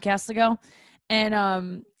 4 podcasts ago. And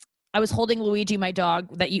I was holding Luigi, my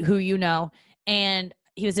dog, who you know, and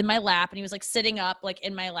he was in my lap and he was like sitting up like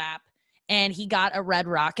in my lap and he got a red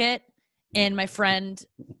rocket. And my friend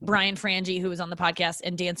Brian Frangie, who was on the podcast,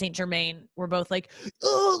 and Dan St. Germain were both like,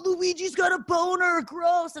 "Oh, Luigi's got a boner,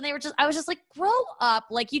 gross." And I was just like, grow up.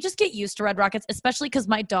 Like, you just get used to red rockets, especially because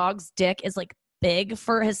my dog's dick is like big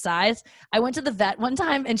for his size. I went to the vet one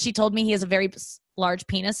time and she told me he has a very large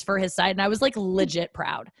penis for his side. And I was like legit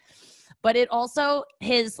proud. But it also,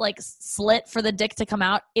 his like slit for the dick to come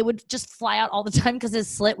out, it would just fly out all the time because his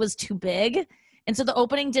slit was too big. And so the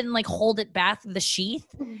opening didn't like hold it back, the sheath.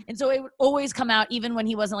 And so it would always come out even when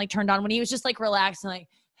he wasn't like turned on. When he was just like relaxed and like,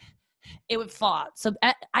 it would fall out. So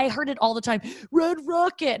I heard it all the time, red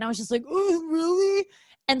rocket. And I was just like, oh, really?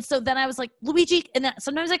 And so then I was like, Luigi, and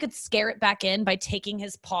sometimes I could scare it back in by taking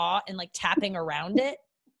his paw and like tapping around it.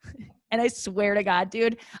 And I swear to God,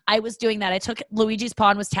 dude, I was doing that. I took Luigi's paw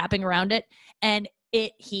and was tapping around it and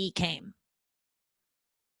he came.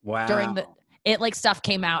 Wow. It like stuff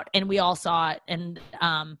came out and we all saw it. And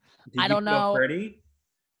I don't know. Pretty?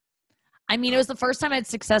 I mean, it was the first time I'd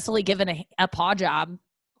successfully given a paw job.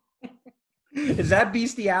 Is that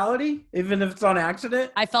bestiality? Even if it's on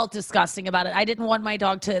accident? I felt disgusting about it. I didn't want my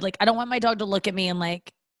dog to I don't want my dog to look at me and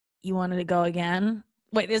like, you wanted to go again?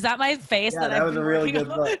 Wait, is that my face? Yeah, that was a really good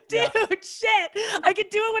look. Dude, yeah. Shit. I could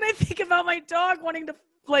do it when I think about my dog wanting to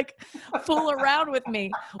like fool around with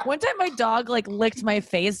me. One time my dog like licked my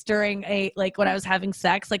face during when I was having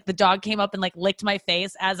sex. Like the dog came up and like licked my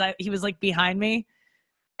face as he was like behind me.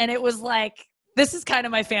 And it was like, this is kind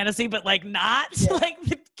of my fantasy, but like not. Yeah. Like,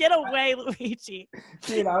 get away, Luigi.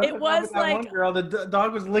 Dude, it was like one girl, the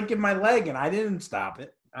dog was licking my leg and I didn't stop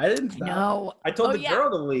it. No. I told the girl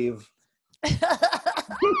to leave.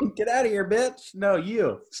 Get out of here, bitch. No,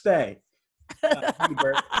 you stay.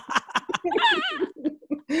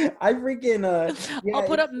 I freaking I'll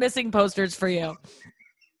put up missing posters for you.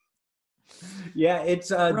 Yeah, it's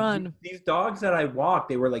Run. These dogs that I walk,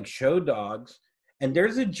 they were like show dogs. And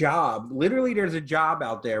there's a job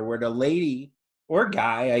out there where the lady or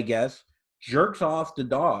guy, I guess, jerks off the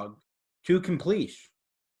dog to completion.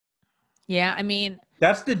 Yeah, I mean,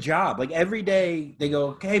 that's the job. Like every day they go,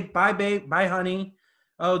 okay, bye, babe. Bye, honey.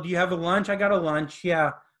 Oh, do you have a lunch? I got a lunch.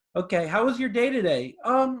 Yeah. Okay. How was your day today?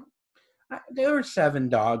 There were 7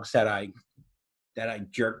 dogs that I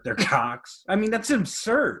jerked their cocks. I mean, that's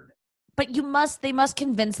absurd. But they must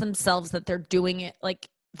convince themselves that they're doing it. Like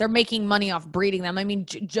they're making money off breeding them. I mean,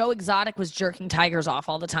 Joe Exotic was jerking tigers off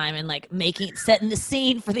all the time and like setting the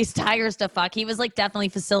scene for these tigers to fuck. He was like definitely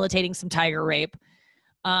facilitating some tiger rape.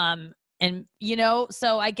 And, you know,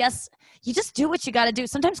 so I guess you just do what you got to do.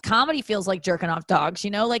 Sometimes comedy feels like jerking off dogs,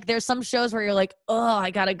 you know, like there's some shows where you're like, oh,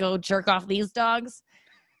 I got to go jerk off these dogs.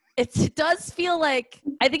 It does feel like,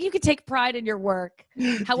 I think you could take pride in your work.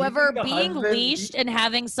 However, being leashed and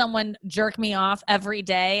having someone jerk me off every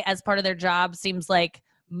day as part of their job seems like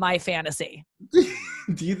my fantasy.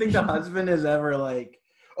 Do you think the husband is ever like,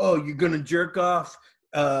 oh, you're going to jerk off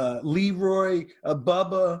Leroy,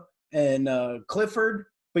 Bubba, and Clifford?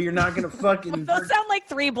 But you're not going to fucking... Those sound like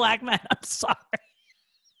 3 black men. I'm sorry.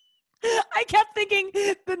 I kept thinking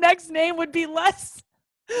the next name would be less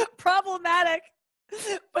problematic.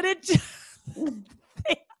 But it just...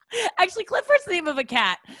 Actually, Clifford's the name of a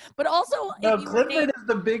cat. But also... No, Clifford is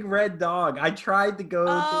the big red dog. I tried to go...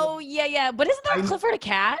 Oh, yeah. But isn't that Clifford a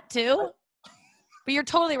cat, too? But you're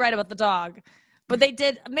totally right about the dog. But they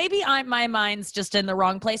did. Maybe my mind's just in the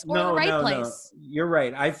wrong place or the right place. No. You're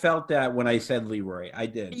right. I felt that when I said Leroy. I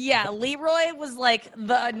did. Yeah, Leroy was like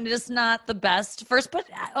just not the best first, but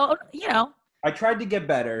you know, I tried to get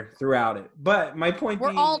better throughout it, but my point We're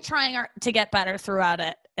being, all trying to get better throughout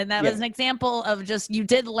it. And that was an example of just, you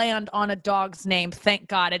did land on a dog's name. Thank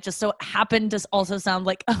God. It just so happened to also sound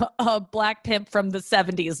like a black pimp from the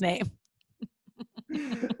 70s name.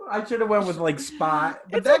 I should have went with like Spot.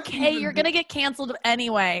 But It's okay. You're going to get canceled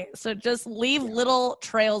anyway. So just leave little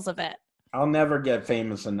trails of it. I'll never get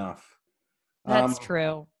famous enough. That's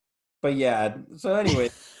true. But yeah, so anyway,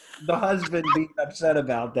 the husband being upset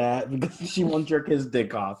about that because she won't jerk his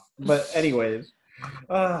dick off. But anyways,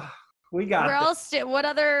 we got Where else what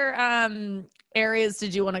other areas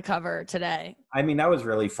did you want to cover today? I mean, that was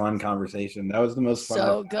really fun conversation. That was the most fun.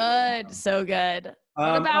 So good. So good.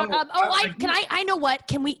 What about I know what.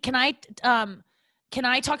 Can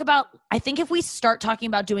I talk about, I think if we start talking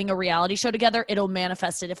about doing a reality show together, it'll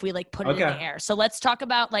manifest it if we like put it in the air. So let's talk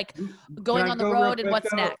about like going on the road and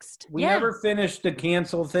what's next. We never finished the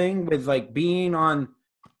cancel thing with like being on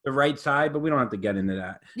the right side, but we don't have to get into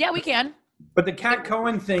that. Yeah, we can. But the Kat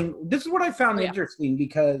Cohen thing, this is what I found interesting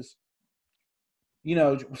because, you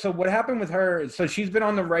know, so what happened with her, so she's been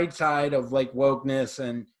on the right side of like wokeness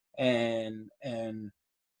and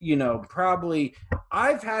you know, probably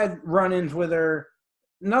I've had run-ins with her.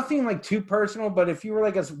 Nothing like too personal, but if you were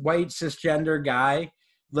like a white cisgender guy,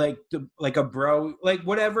 like a bro, like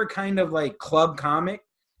whatever kind of like club comic,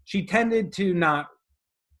 she tended to not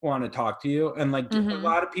want to talk to you. And like a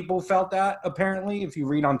lot of people felt that apparently, if you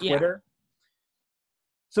read on Twitter.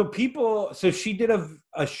 So she did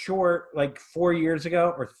a short like 4 years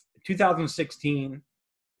ago or 2016,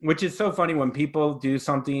 which is so funny when people do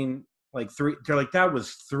something like they're like, that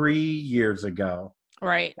was 3 years ago.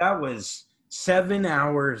 Right. That was 7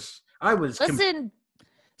 hours. Listen,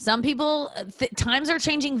 some people, times are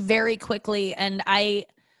changing very quickly, and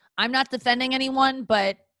I'm not defending anyone,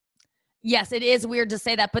 but yes, it is weird to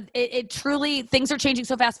say that, but it truly, things are changing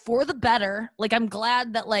so fast for the better. Like, I'm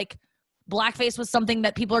glad that like blackface was something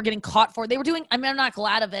that people are getting caught for. They were doing, I mean, I'm not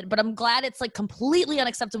glad of it, but I'm glad it's like completely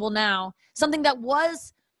unacceptable now. Something that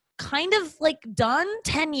was kind of like done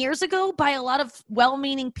 10 years ago by a lot of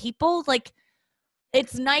well-meaning people. Like,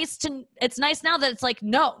 it's nice now that it's like,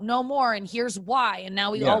 no more. And here's why. And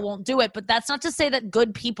now we all won't do it. But that's not to say that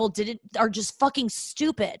good people are just fucking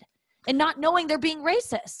stupid and not knowing they're being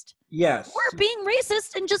racist. Yes. Or being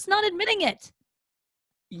racist and just not admitting it.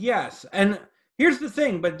 Yes. And here's the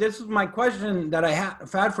thing, but this is my question that I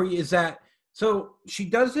have had for you is that, so she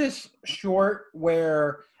does this short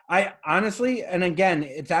where I honestly, and again,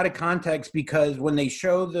 it's out of context because when they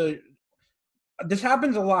show this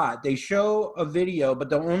happens a lot. They show a video, but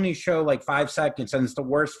they'll only show like 5 seconds, and it's the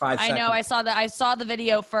worst 5 seconds. I know. I saw that. I saw the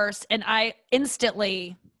video first, and I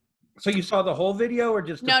instantly. So you saw the whole video, or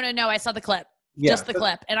just no? I saw the clip, just the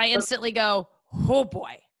clip, and I instantly go, "Oh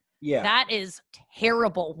boy, that is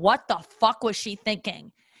terrible. What the fuck was she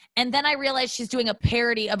thinking?" And then I realized she's doing a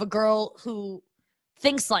parody of a girl who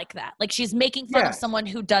thinks like that. Like, she's making fun of someone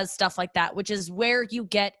who does stuff like that, which is where you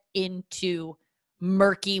get into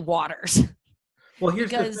murky waters. Well,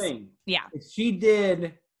 here's the thing. Yeah.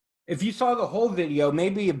 If you saw the whole video,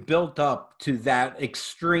 maybe it built up to that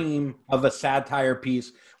extreme of a satire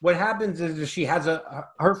piece. What happens is she has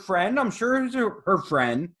her friend, I'm sure her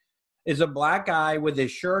friend, is a black guy with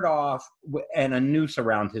his shirt off and a noose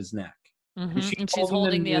around his neck. Mm-hmm. And she's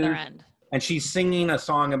holding the other end. And she's singing a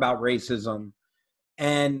song about racism.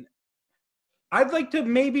 And I'd like to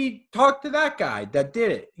maybe talk to that guy that did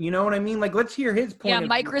it. You know what I mean? Like, let's hear his point. Yeah,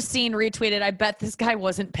 Mike Racine retweeted, I bet this guy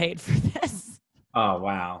wasn't paid for this. Oh,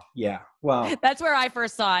 wow. Yeah. Well. That's where I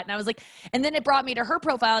first saw it. And I was like, and then it brought me to her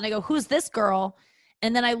profile, and I go, who's this girl?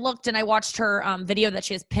 And then I looked and I watched her video that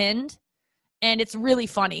she has pinned. And it's really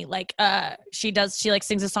funny. Like, she like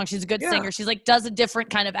sings a song. She's a good singer. She's like, does a different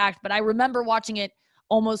kind of act. But I remember watching it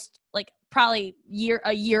almost like probably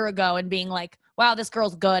a year ago and being like, wow, this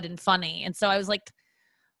girl's good and funny. And so I was like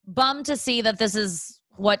bummed to see that this is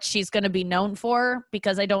what she's going to be known for,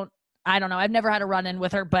 because I don't know. I've never had a run in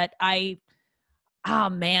with her, but I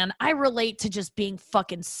relate to just being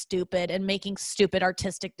fucking stupid and making stupid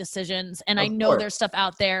artistic decisions. And I know there's stuff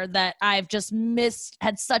out there that I've just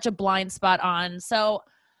had such a blind spot on. So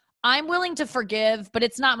I'm willing to forgive, but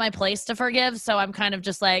it's not my place to forgive. So I'm kind of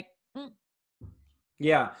just like,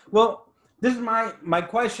 Yeah. Well, this is my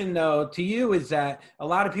question, though, to you is that a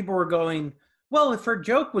lot of people were going, well, if her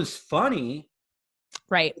joke was funny,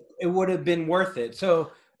 right, it would have been worth it.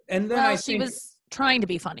 So, and then she was trying to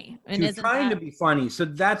be funny. And she was trying to be funny. So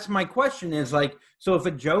that's my question is like, so if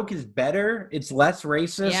a joke is better, it's less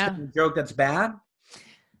racist than a joke that's bad?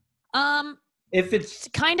 if it's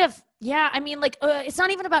kind of, yeah, I mean, like, it's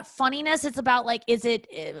not even about funniness. It's about, like, is it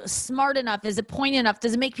smart enough? Is it poignant enough?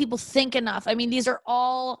 Does it make people think enough? I mean, these are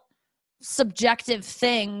all subjective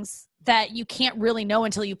things that you can't really know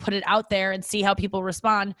until you put it out there and see how people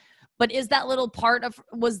respond. But is that little part of,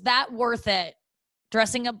 was that worth it?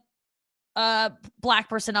 Dressing a black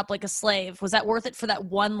person up like a slave, was that worth it for that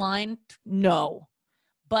one line? No.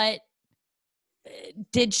 But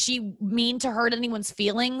did she mean to hurt anyone's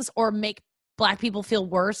feelings or make black people feel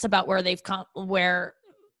worse about where they've come, where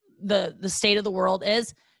the state of the world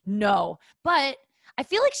is? No. But I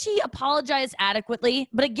feel like she apologized adequately.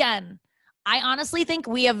 But again, I honestly think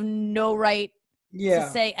we have no right to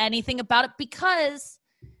say anything about it because,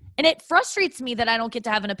 and it frustrates me that I don't get to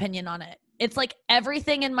have an opinion on it. It's like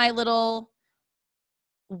everything in my little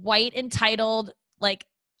white entitled, like,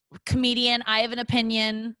 comedian, I have an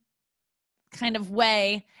opinion kind of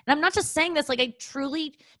way. And I'm not just saying this, like, I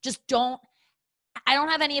truly just don't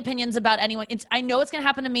have any opinions about anyone. I know it's going to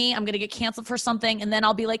happen to me. I'm going to get canceled for something. And then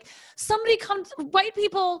I'll be like, somebody come, white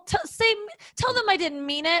people, tell them I didn't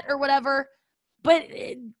mean it or whatever. But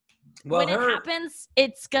when it happens,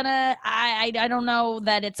 it's gonna, I don't know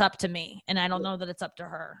that it's up to me. And I don't know that it's up to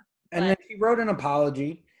her. And then she wrote an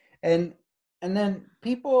apology, and then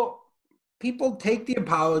people take the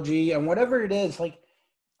apology and whatever it is, like,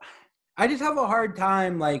 I just have a hard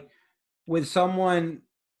time, like, with someone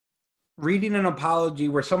reading an apology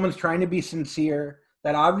where someone's trying to be sincere,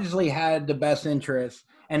 that obviously had the best interest,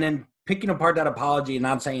 and then picking apart that apology and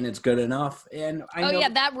not saying it's good enough. And I know, yeah,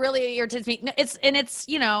 that really irritates me. It's,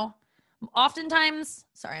 you know, oftentimes,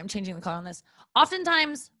 sorry, I'm changing the color on this.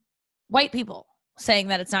 Oftentimes, white people saying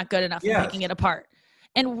that it's not good enough and picking it apart.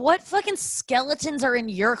 And what fucking skeletons are in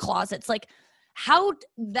your closets? Like, how,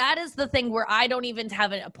 that is the thing where I don't even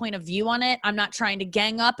have a point of view on it. I'm not trying to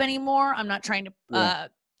gang up anymore. I'm not trying to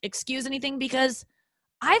excuse anything because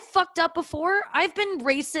I've fucked up before. I've been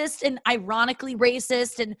racist and ironically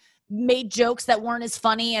racist and made jokes that weren't as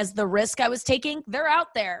funny as the risk I was taking. They're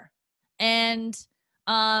out there. And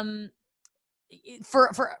I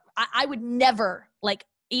would never, like,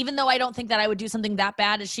 even though I don't think that I would do something that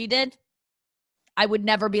bad as she did, I would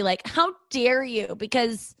never be like, how dare you?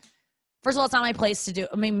 Because first of all, it's not my place to do.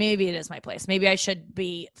 I mean, maybe it is my place. Maybe I should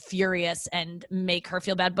be furious and make her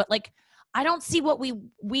feel bad. But, like, I don't see what we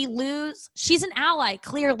lose. She's an ally,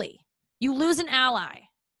 clearly. You lose an ally.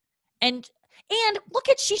 And look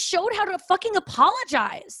at, she showed how to fucking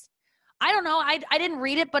apologize. I don't know. I didn't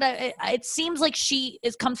read it, but it seems like she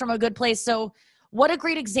comes from a good place. So what a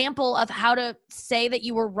great example of how to say that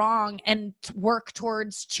you were wrong and work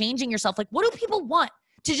towards changing yourself. Like, what do people want?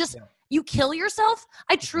 To just, you kill yourself?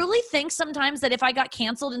 I truly think sometimes that if I got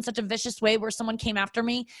canceled in such a vicious way where someone came after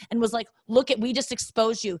me and was like, look, we just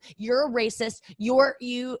exposed you. You're a racist.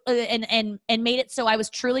 And made it so I was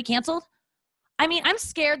truly canceled. I mean, I'm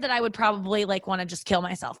scared that I would probably, like, want to just kill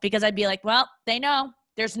myself because I'd be like, well, they know.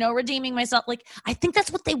 There's no redeeming myself. Like, I think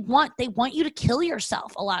that's what they want. They want you to kill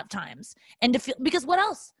yourself a lot of times and to feel, because what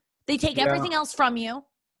else? They take everything else from you.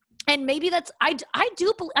 And maybe that's, I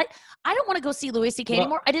don't want to go see Louis C.K.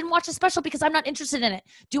 anymore. I didn't watch the special because I'm not interested in it.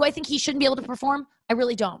 Do I think he shouldn't be able to perform? I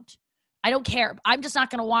really don't. I don't care. I'm just not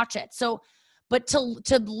going to watch it. So, but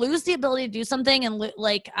to lose the ability to do something and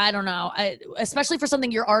like, I don't know, especially for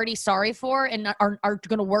something you're already sorry for and are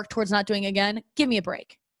going to work towards not doing again, give me a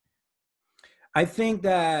break. I think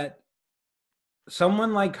that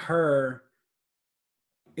someone like her,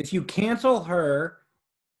 if you cancel her,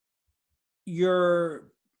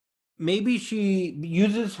 maybe she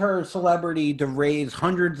uses her celebrity to raise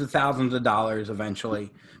hundreds of thousands of dollars eventually,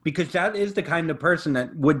 because that is the kind of person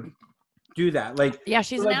that would do that. Like, yeah,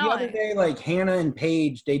 she's like an the ally. other day, like Hannah and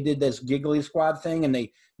Paige, they did this Giggly Squad thing, and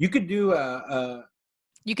you could do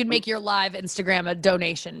you could make your live Instagram a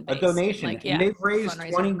donation. A donation, like, and they've raised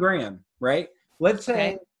 $20,000, right? Let's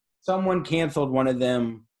say someone canceled one of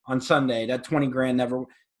them on Sunday. That $20,000 never,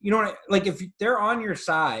 you know, like, if they're on your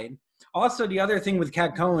side. Also, the other thing with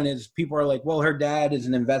Kat Cohen is people are like, well, her dad is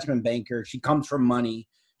an investment banker. She comes from money.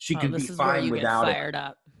 She could be fine without it. Get fired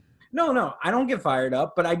up. No, I don't get fired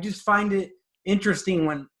up, but I just find it interesting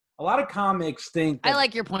when a lot of comics think that, I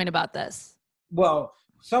like your point about this. Well,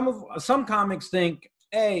 some comics think,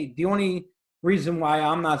 hey, the only reason why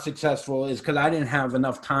I'm not successful is because I didn't have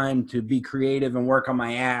enough time to be creative and work on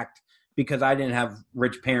my act because I didn't have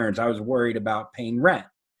rich parents. I was worried about paying rent.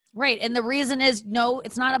 Right. And the reason is, no,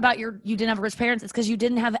 it's not about you didn't have rich parents. It's because you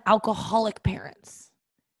didn't have alcoholic parents.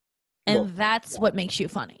 And that's what makes you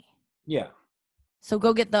funny. Yeah. So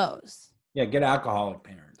go get those. Yeah, get alcoholic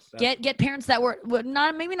parents. Get parents that were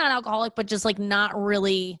not, maybe not alcoholic, but just, like, not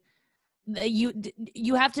really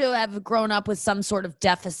you have to have grown up with some sort of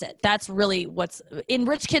deficit. That's really what's in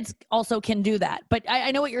rich kids also can do that. But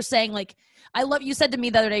I know what you're saying. Like, I love, you said to me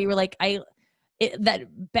the other day, you were like,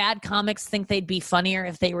 that bad comics think they'd be funnier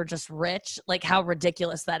if they were just rich. Like, how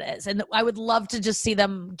ridiculous that is. And I would love to just see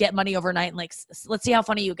them get money overnight and like, let's see how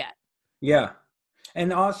funny you get. Yeah.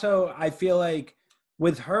 And also I feel like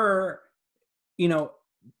with her, you know,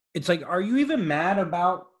 it's like, are you even mad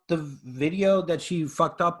about the video that she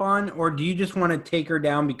fucked up on, or do you just want to take her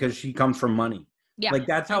down because she comes from money? Yeah. Like,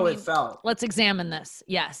 that's how it felt. Let's examine this.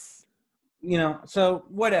 Yes. You know, so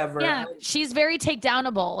whatever. Yeah. She's very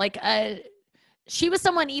takedownable. Like, she was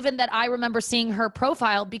someone even that I remember seeing her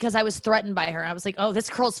profile because I was threatened by her. I was like, oh, this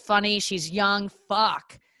girl's funny. She's young.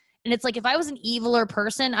 Fuck. And it's like, if I was an eviler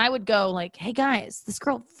person, I would go like, hey guys, this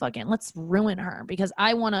girl fucking, let's ruin her because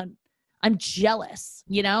I'm jealous.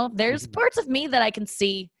 You know, there's parts of me that I can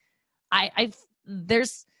see. I've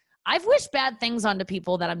wished bad things onto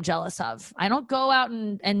people that I'm jealous of. I don't go out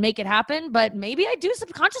and make it happen, but maybe I do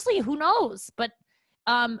subconsciously. Who knows? But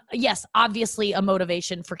yes, obviously a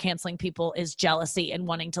motivation for canceling people is jealousy and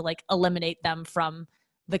wanting to like eliminate them from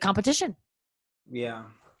the competition. Yeah,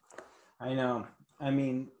 I know. I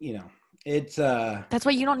mean, you know, it's that's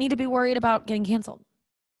why you don't need to be worried about getting canceled.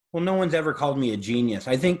 Well, no one's ever called me a genius.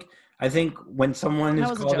 I think when someone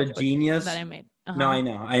is called a genius that I made. Uh-huh. No, I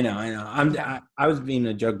know. I was being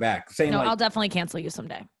a joke back, saying I'll definitely cancel you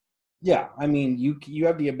someday. Yeah, I mean, you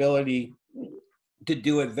have the ability to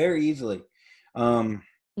do it very easily. No,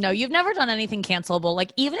 you've never done anything cancelable.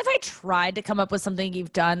 Like, even if I tried to come up with something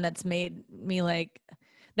you've done that's made me like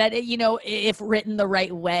that, you know, if written the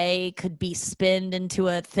right way, could be spinned into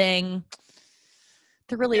a thing.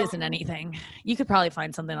 There really isn't anything. You could probably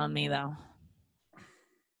find something on me though.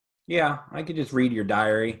 Yeah, I could just read your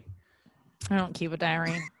diary. I don't keep a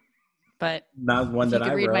diary, but not one that I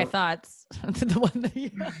wrote. You could read my thoughts. The one that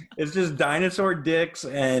It's just dinosaur dicks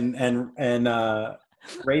and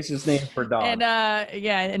racist names for dogs.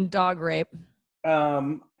 And dog rape.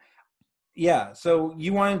 Yeah. So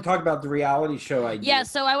you want to talk about the reality show idea? Yeah.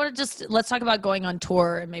 So I want to let's talk about going on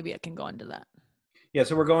tour, and maybe I can go into that. Yeah.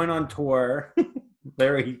 So we're going on tour.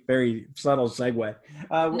 Very, very subtle segue.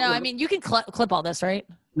 No, I mean, you can clip all this, right?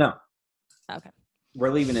 No. Okay.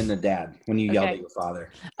 We're leaving in the dad when you yelled at your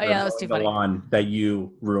father. Oh yeah, that was too funny. The lawn that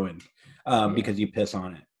you ruined because you piss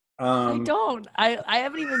on it. I don't. I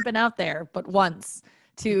haven't even been out there but once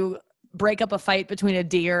to break up a fight between a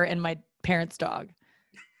deer and my parents' dog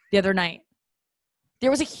the other night. There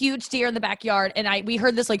was a huge deer in the backyard, and we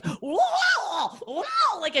heard this like, whoa,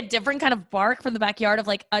 whoa, like a different kind of bark from the backyard of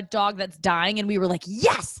like a dog that's dying, and we were like,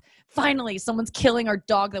 yes, finally, someone's killing our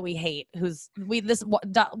dog that we hate.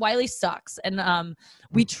 Wiley sucks, and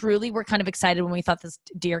we truly were kind of excited when we thought this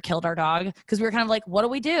deer killed our dog because we were kind of like, what do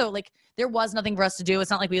we do? Like, there was nothing for us to do.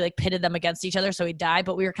 It's not like we like pitted them against each other so he died,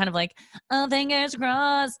 but we were kind of like, oh, fingers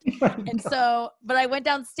crossed. And so, but I went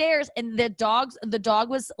downstairs and the dog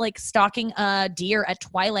was like stalking a deer at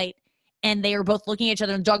twilight, and they were both looking at each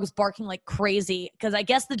other, and the dog was barking like crazy because I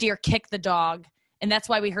guess the deer kicked the dog, and that's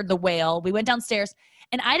why we heard the wail. We went downstairs,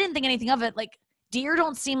 and I didn't think anything of it. Like, deer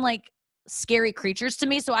don't seem like scary creatures to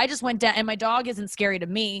me, so I just went down, and my dog isn't scary to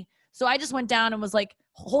me, so I just went down and was like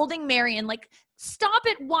holding Mary and like, stop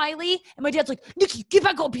it, Wiley. And my dad's like, Nikki, get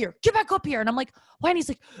back up here. And I'm like, why? And he's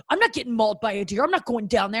like, I'm not getting mauled by a deer. I'm not going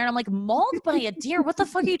down there. And I'm like, mauled by a deer? What the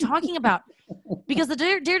fuck are you talking about? Because the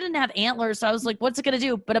deer didn't have antlers. So I was like, what's it going to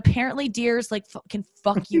do? But apparently deers like can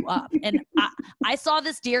fuck you up. And I saw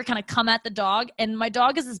this deer kind of come at the dog, and my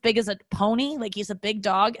dog is as big as a pony. Like, he's a big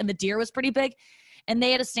dog, and the deer was pretty big. And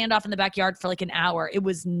they had a standoff in the backyard for like an hour. It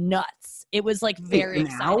was nuts. It was like very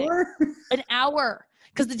exciting. An hour?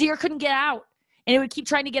 Because the deer couldn't get out. And it would keep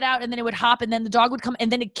trying to get out, and then it would hop, and then the dog would come,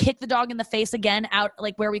 and then it'd kick the dog in the face again out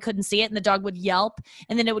like where we couldn't see it, and the dog would yelp,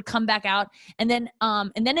 and then it would come back out. And then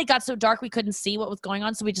it got so dark we couldn't see what was going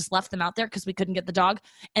on, so we just left them out there because we couldn't get the dog.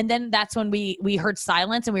 And then that's when we heard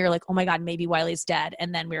silence, and we were like, oh my God, maybe Wiley's dead.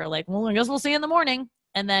 And then we were like, well, I guess we'll see in the morning.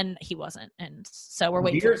 And then he wasn't. And so we're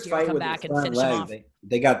waiting for the deer to come back and finish him off.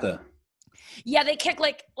 They got the... Yeah, they kick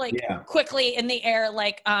like quickly in the air,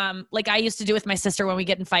 like I used to do with my sister when we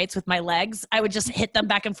get in fights with my legs. I would just hit them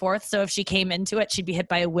back and forth. So if she came into it, she'd be hit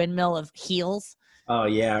by a windmill of heels. Oh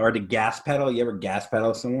yeah, or the gas pedal. You ever gas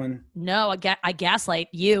pedal someone? No, I gaslight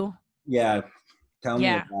you. Yeah, tell me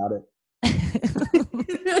about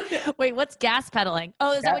it. Wait, what's gas pedaling?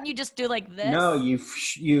 Oh, is that when you just do like this? No, you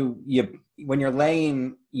when you're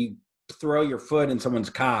laying, you throw your foot in someone's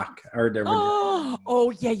cock or their vagina.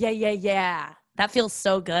 Oh yeah. That feels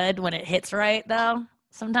so good when it hits right though.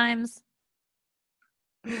 Sometimes.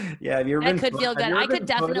 Yeah, have you ever That been could feel have good. you I ever could been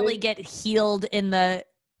definitely footed? get healed in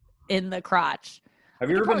the crotch. Have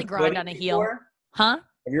I you could ever probably been grind footed on a heel. before? Huh?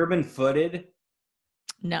 Have you ever been footed?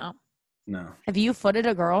 No. No. Have you footed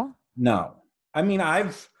a girl? No. I mean,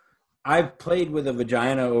 I've played with a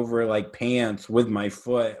vagina over like pants with my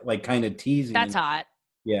foot, like kind of That's teasing. hot.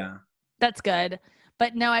 Yeah. That's good.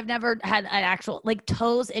 But no, I've never had an actual like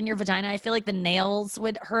toes in your vagina. I feel like the nails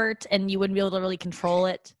would hurt and you wouldn't be able to really control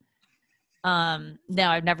it. No,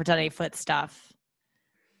 I've never done any foot stuff.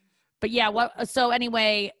 But yeah, what so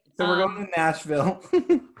anyway, So we're going to Nashville.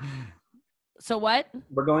 so what?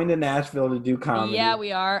 We're going to Nashville to do Yeah, comedy.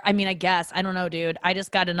 we are. I mean, I guess. I don't know, dude. I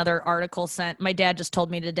just got another article sent. My dad just told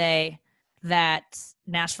me today that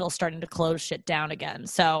Nashville's starting to close shit down again.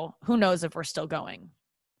 So who knows if we're still going. All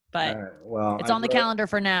But right. Well, it's on the calendar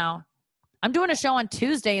for now. I'm doing a show on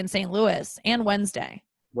Tuesday in St. Louis and Wednesday.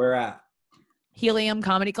 where at? Helium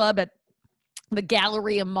Comedy Club at the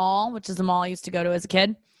Galleria Mall, which is the mall I used to go to as a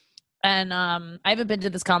kid. And I haven't been to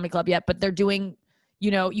this comedy club yet, but they're doing,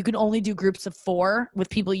 you can only do groups of 4 with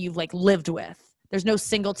people you've like lived with. There's no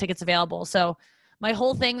single tickets available. So my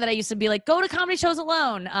whole thing that I used to be like, go to comedy shows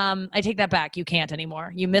alone. I take that back. You can't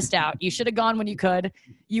anymore. You missed out. You should have gone when you could.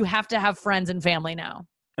 You have to have friends and family now.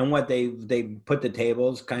 And what they put the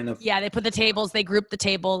tables kind of. Yeah, they put the tables, they group the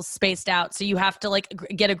tables spaced out. So you have to like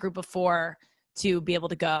get a group of 4 to be able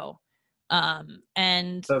to go.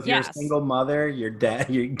 And So if you're a single mother, your dad,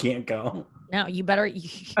 you can't go. No, you better.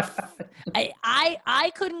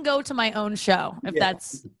 I couldn't go to my own show if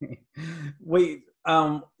that's. Wait,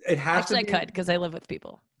 it has Actually, to. I could because I live with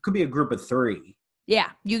people. Could be a group of 3.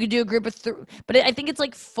 Yeah, you could do a group of 3, but I think it's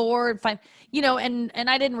like 4 and 5. And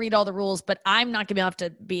I didn't read all the rules, but I'm not gonna have to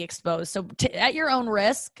be exposed. So at your own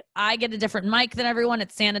risk, I get a different mic than everyone.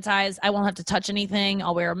 It's sanitized. I won't have to touch anything.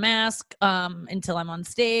 I'll wear a mask until I'm on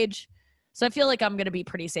stage. So I feel like I'm gonna be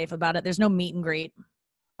pretty safe about it. There's no meet and greet.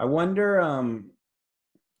 I wonder. I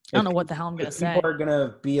don't know what the hell I'm gonna say. People are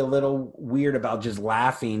gonna be a little weird about just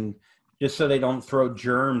laughing, just so they don't throw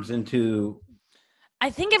germs into. I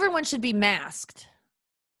think everyone should be masked.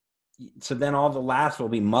 So then all the laughs will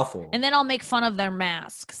be muffled. And then I'll make fun of their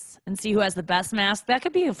masks and see who has the best mask. That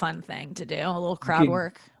could be a fun thing to do, a little crowd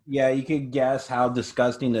work. Yeah, you could guess how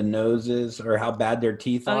disgusting the nose is or how bad their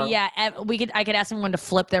teeth are. Oh yeah, I could ask everyone to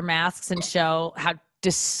flip their masks and show how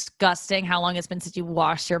disgusting, how long it's been since you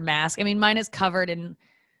washed your mask. I mean, mine is covered in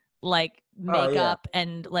like makeup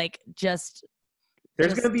and like just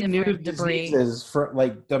there's going to be new debris. diseases for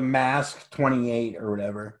like the mask 28 or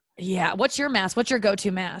whatever. Yeah, what's your mask? What's your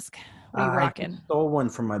go-to mask? What are you rocking? I stole one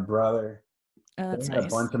from my brother. Oh, that's nice. A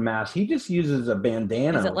bunch of masks. He just uses a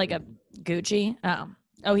bandana. Is it like a Gucci?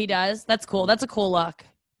 Oh, he does. That's cool. That's a cool look.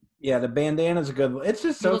 Yeah, the bandana's a good. It's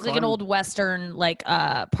just so. It looks like an old Western, like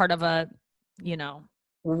part of a, Well,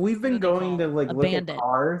 we've been going to like look at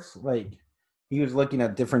cars. Like he was looking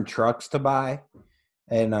at different trucks to buy,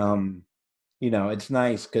 and it's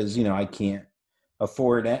nice because I can't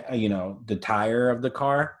afford the tire of the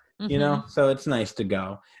car. So it's nice to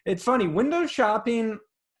go. It's funny, window shopping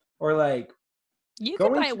or like you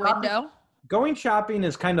can buy a window. Going shopping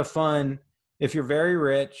is kind of fun if you're very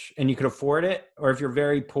rich and you could afford it, or if you're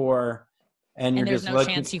very poor and you're there's just no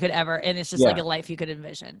chance you could ever, and it's just like a life you could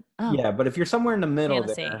envision. Oh. Yeah, but if you're somewhere in the middle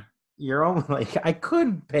there, you're almost like, I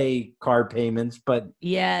could pay car payments, but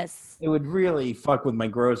yes, it would really fuck with my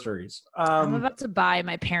groceries. I'm about to buy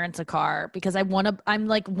my parents a car because I'm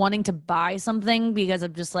like wanting to buy something because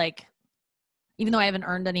I'm just like, even though I haven't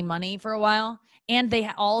earned any money for a while, and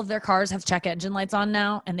all of their cars have check engine lights on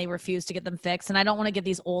now, and they refuse to get them fixed. And I don't want to get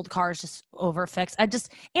these old cars just over fixed. And it's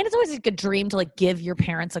always like a dream to like give your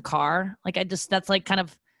parents a car. Like that's like kind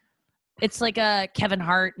of, it's like a Kevin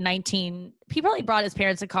Hart he probably brought his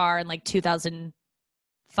parents a car in like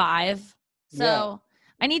 2005. So yeah.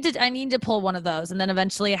 I need to pull one of those, and then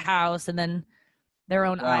eventually a house, and then their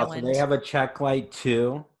own island. So they have a check light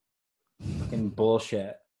too. Fucking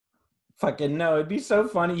bullshit. Fucking no, it'd be so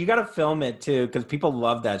funny. You got to film it too, because people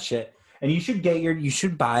love that shit. And you should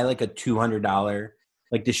buy like a $200,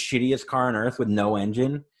 like the shittiest car on earth with no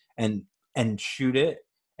engine, and shoot it,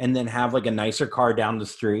 and then have like a nicer car down the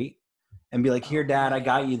street, and be like, "Here, Dad, I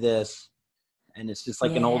got you this," and it's just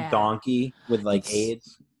like an old donkey with like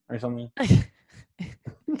AIDS or something.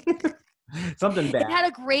 Something bad. It had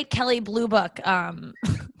a great Kelly Blue Book.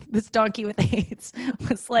 This donkey with AIDS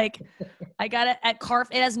was like, I got it at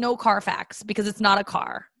it has no Carfax because it's not a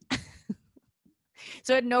car.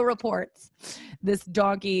 So it had no reports. This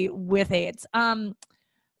donkey with AIDS.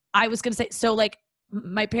 I was going to say, so like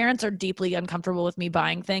my parents are deeply uncomfortable with me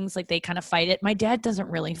buying things. Like they kind of fight it. My dad doesn't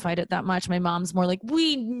really fight it that much. My mom's more like,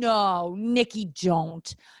 we know, Nikki,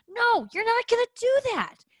 don't. No, you're not going to do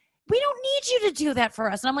that. We don't need you to do that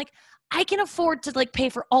for us. And I'm like, I can afford to like pay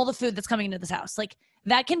for all the food that's coming into this house. Like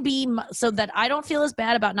that can be so that I don't feel as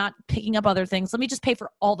bad about not picking up other things. Let me just pay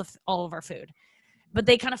for all of our food. But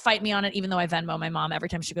they kind of fight me on it, even though I Venmo my mom every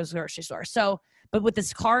time she goes to the grocery store. So, but with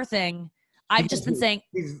this car thing, I've just been saying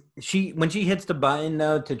when she hits the button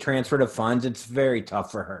though to transfer the funds, it's very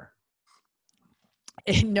tough for her.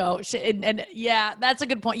 No, and yeah, that's a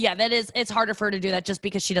good point. Yeah, that is. It's harder for her to do that just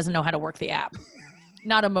because she doesn't know how to work the app,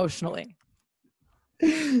 not emotionally.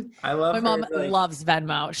 I love my mom her, loves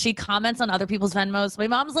Venmo. She comments on other people's Venmos. My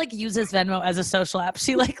mom's like uses Venmo as a social app.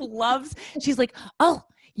 She like loves. She's like, oh,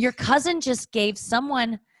 your cousin just gave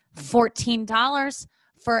someone $14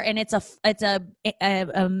 and it's a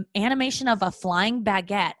animation of a flying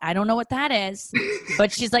baguette. I don't know what that is,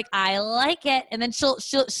 but she's like, I like it. And then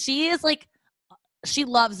she is like, she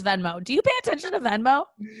loves Venmo. Do you pay attention to Venmo?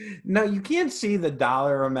 No, you can't see the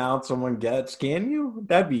dollar amount someone gets, can you?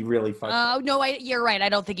 That'd be really fun. Oh no, you're right. I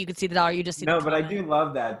don't think you could see the dollar. You just see no, the but I comment. do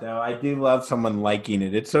love that though. I do love someone liking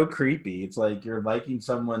it. It's so creepy. It's like you're liking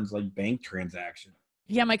someone's like bank transaction.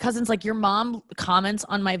 Yeah, my cousin's like, your mom comments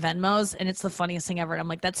on my Venmos, and it's the funniest thing ever. And I'm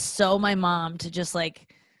like, that's so my mom to just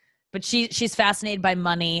like, but she's fascinated by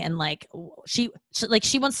money and like she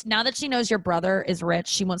wants, now that she knows your brother is rich,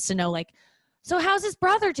 she wants to know like, so how's his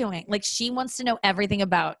brother doing? Like she wants to know everything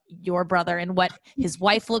about your brother and what his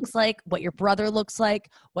wife looks like, what your brother looks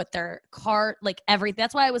like, what their car, like everything.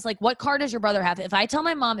 That's why I was like, what car does your brother have? If I get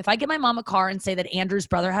my mom a car and say that Andrew's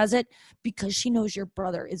brother has it, because she knows your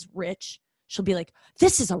brother is rich, she'll be like,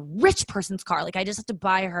 this is a rich person's car. Like I just have to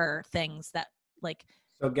buy her things that like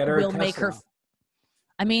so get her will make her.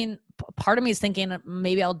 I mean, part of me is thinking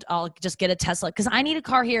maybe I'll just get a Tesla because I need a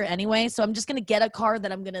car here anyway. So I'm just going to get a car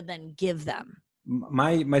that I'm going to then give them.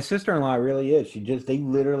 My sister-in-law really is. They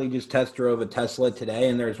literally just test drove a Tesla today,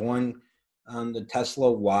 and there's one on the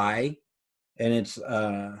Tesla Y, and it's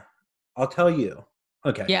I'll tell you.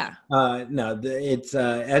 Okay. Yeah. No, it's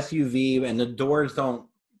SUV, and the doors don't.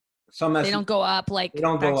 They don't go up like they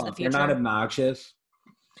don't Back go to the up. Future. They're not obnoxious.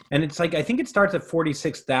 And it's like, I think it starts at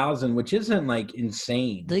 46,000, which isn't like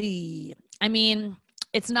insane. I mean,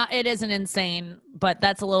 it isn't insane, but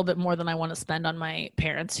that's a little bit more than I want to spend on my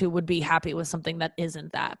parents who would be happy with something that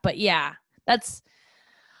isn't that. But yeah,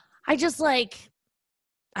 I just like,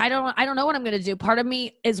 I don't know what I'm going to do. Part of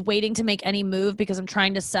me is waiting to make any move because I'm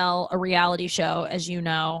trying to sell a reality show, as you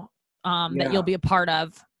know, that you'll be a part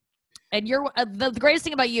of. And you're the greatest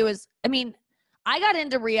thing about you is, I mean, I got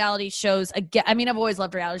into reality shows again. I mean, I've always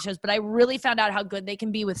loved reality shows, but I really found out how good they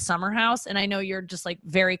can be with Summer House. And I know you're just like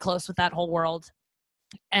very close with that whole world.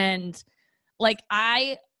 And like,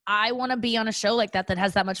 I want to be on a show like that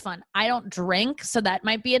has that much fun. I don't drink, so that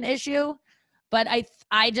might be an issue, but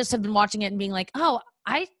I just have been watching it and being like, oh,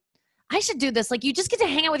 I should do this. Like you just get to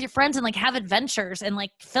hang out with your friends and like have adventures and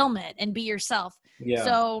like film it and be yourself. Yeah.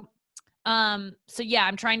 So yeah,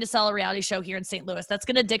 I'm trying to sell a reality show here in St. Louis. That's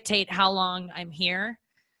going to dictate how long I'm here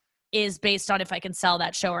is based on if I can sell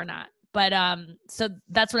that show or not. But, so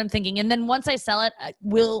that's what I'm thinking. And then once I sell it,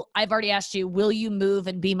 I've already asked you, will you move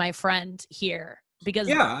and be my friend here? Because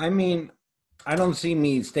yeah, I mean, I don't see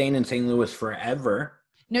me staying in St. Louis forever.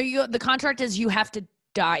 No, the contract is you have to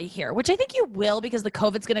die here, which I think you will because the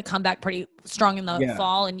COVID's going to come back pretty strong in the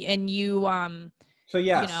fall and you, so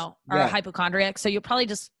yes, you know, are a hypochondriac. So you'll probably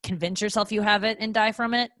just convince yourself you have it and die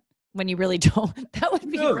from it when you really don't. That would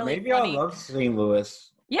be really maybe funny. I'll love St.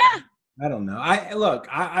 Louis. Yeah. I don't know.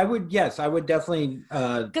 I would definitely.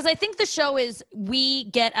 Because I think the show is we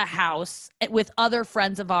get a house with other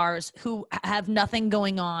friends of ours who have nothing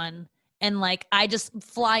going on. And like, I just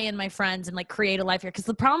fly in my friends and like create a life here. Because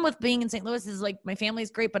the problem with being in St. Louis is like, my family's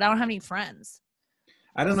great, but I don't have any friends.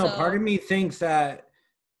 I don't know. Part of me thinks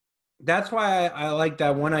that's why I like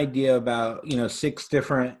that one idea about, 6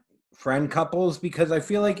 different friend couples, because I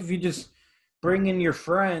feel like if you just bring in your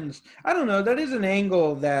friends, I don't know, that is an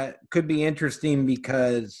angle that could be interesting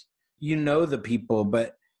because you know the people,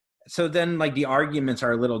 but so then like the arguments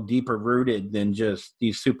are a little deeper rooted than just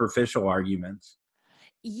these superficial arguments.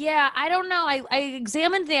 Yeah, I don't know. I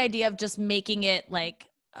examined the idea of just making it like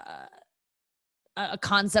a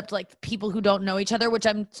concept like people who don't know each other, which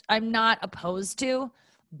I'm not opposed to.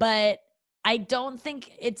 But I don't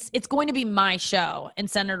think it's going to be my show and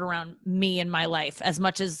centered around me and my life, as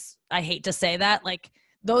much as I hate to say that. Like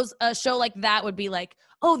a show like that would be like,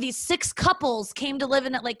 oh, these 6 couples came to live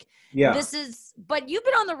in it. Like, this is, but you've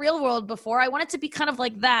been on The Real World before. I want it to be kind of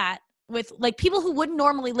like that, with like people who wouldn't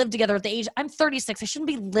normally live together at the age I'm 36. I shouldn't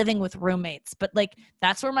be living with roommates, but like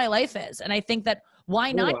that's where my life is. And I think that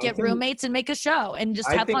why not get roommates and make a show and just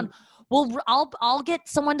have fun? Well, I'll get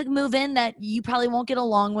someone to move in that you probably won't get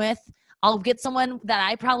along with. I'll get someone that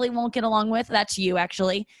I probably won't get along with. That's you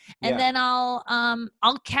actually. And then I'll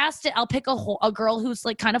cast it. I'll pick a girl who's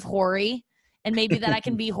like kind of hoary and maybe that I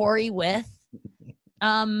can be hoary with.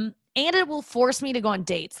 And it will force me to go on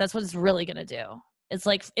dates. That's what it's really going to do. It's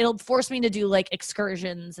like, it'll force me to do like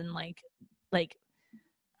excursions and like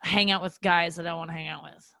hang out with guys that I want to hang out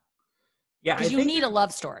with. Yeah. Because you need a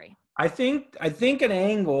love story. I think an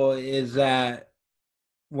angle is that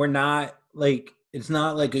we're not like, it's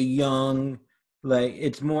not like a young, like,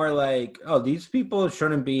 it's more like, oh, these people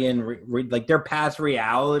shouldn't be in like they're past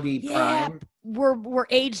reality prime. We're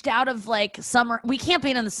aged out of like summer. We can't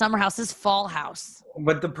be in the summer house. This is fall house.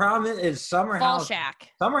 But the problem is summer house. Shack.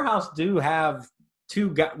 Summer house do have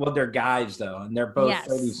two guys. Well, they're guys though, and they're both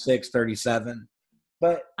 36, 37.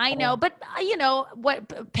 But I know, but you know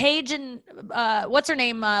what? Paige and what's her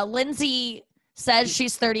name? Lindsay says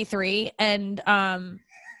she's 33, and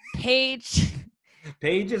Paige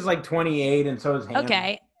is like 28, and so is Hannah.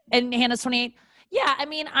 Okay, and Hannah's 28. Yeah, I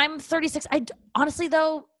mean, I'm 36. Honestly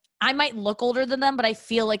though, I might look older than them, but I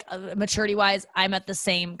feel like maturity-wise, I'm at the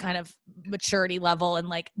same kind of maturity level and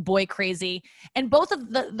like boy crazy. And both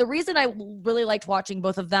of the reason I really liked watching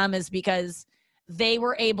both of them is because they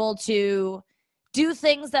were able to do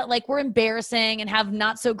things that like were embarrassing and have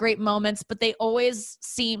not so great moments, but they always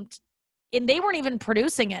seemed, and they weren't even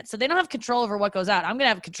producing it. So they don't have control over what goes out. I'm going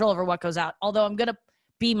to have control over what goes out. Although I'm going to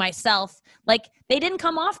be myself. Like they didn't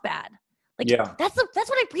come off bad. Like that's what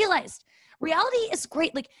I realized. Reality is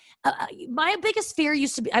great. Like my biggest fear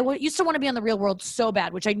used to be, used to want to be on The Real World so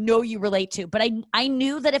bad, which I know you relate to, but I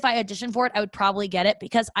knew that if I auditioned for it, I would probably get it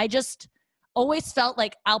because I just always felt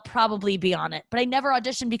like I'll probably be on it, but I never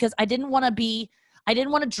auditioned because I didn't want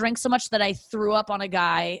to drink so much that I threw up on a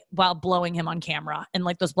guy while blowing him on camera and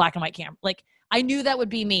like those black and white camera. Like I knew that would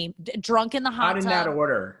be me drunk in the hot tub. Not in that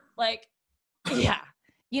order. Like, yeah,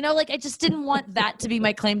 you know, like I just didn't want that to be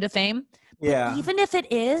my claim to fame. Yeah. But even if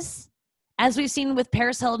it is, as we've seen with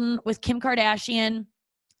Paris Hilton, with Kim Kardashian,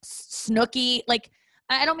 Snooki, like,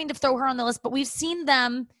 I don't mean to throw her on the list, but we've seen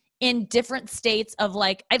them in different states of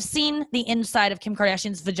like, I've seen the inside of Kim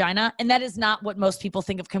Kardashian's vagina, and that is not what most people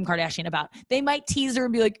think of Kim Kardashian about. They might tease her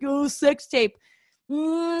and be like, oh, sex tape.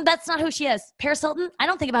 That's not who she is. Paris Hilton, I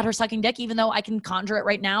don't think about her sucking dick, even though I can conjure it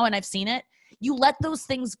right now and I've seen it. You let those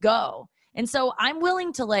things go. And so I'm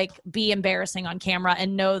willing to like be embarrassing on camera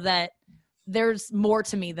and know that there's more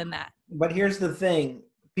to me than that. But here's the thing.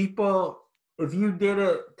 People, if you did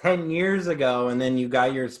it 10 years ago and then you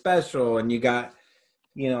got your special and you got,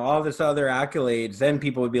 you know, all this other accolades, then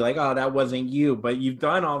people would be like, oh, that wasn't you. But you've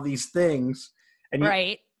done all these things.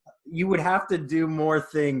 And you would have to do more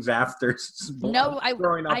things after. No, I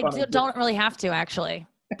don't really have to, actually,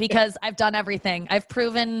 because I've done everything. I've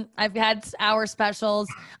proven, I've had hour specials.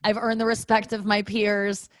 I've earned the respect of my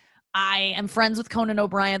peers. I am friends with Conan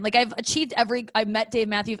O'Brien. Like I met Dave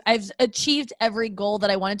Matthews. I've achieved every goal that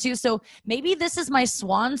I wanted to. So maybe this is my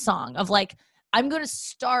swan song of like, I'm going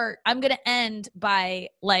to end by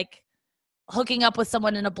like hooking up with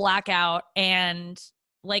someone in a blackout and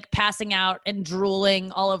like passing out and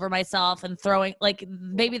drooling all over myself and throwing, like,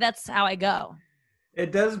 maybe that's how I go.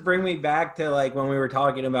 It does bring me back to like when we were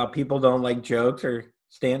talking about people don't like jokes or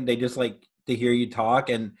they just like to hear you talk.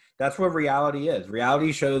 And that's what reality is.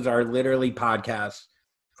 Reality shows are literally podcasts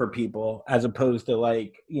for people, as opposed to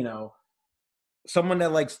like, you know, someone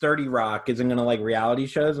that likes 30 Rock isn't going to like reality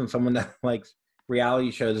shows, and someone that likes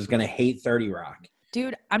reality shows is going to hate 30 Rock.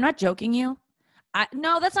 Dude, I'm not joking you.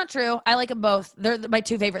 No, that's not true. I like them both. They're my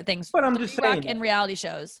two favorite things. But I'm just saying, Rock and reality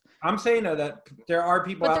shows. I'm saying though that there are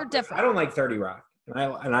people, but they're different. I don't like 30 Rock,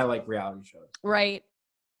 and I like reality shows. Right.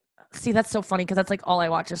 See, that's so funny because that's like all I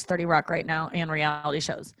watch is 30 Rock right now and reality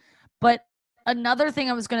shows. But another thing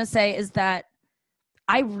I was going to say is that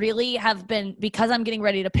I really have been, because I'm getting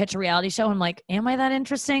ready to pitch a reality show, I'm like, am I that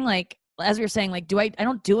interesting? Like, as we were saying, like, I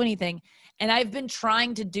don't do anything. And I've been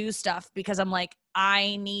trying to do stuff because I'm like,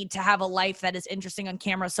 I need to have a life that is interesting on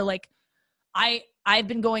camera. So like, I've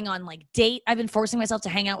been going on like I've been forcing myself to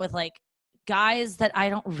hang out with like guys that I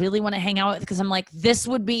don't really want to hang out with because I'm like, this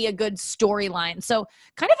would be a good storyline. So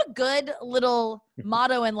kind of a good little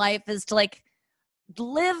motto in life is to like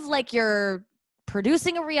live like you're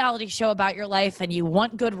producing a reality show about your life and you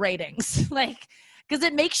want good ratings. Like, because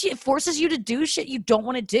it forces you to do shit you don't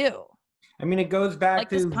want to do. I mean, it goes back like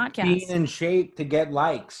to being in shape to get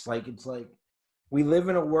likes. Like, it's like we live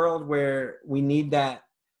in a world where we need that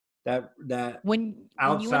that When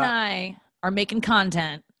outside. you and I are making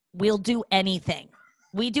content, we'll do anything.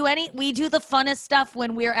 We do the funnest stuff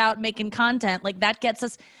when we're out making content. Like that gets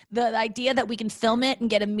us the idea that we can film it and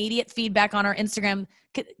get immediate feedback on our Instagram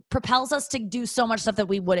propels us to do so much stuff that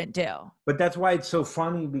we wouldn't do. But that's why it's so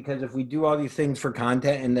funny, because if we do all these things for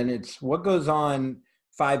content and then it's what goes on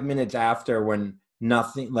 5 minutes after, when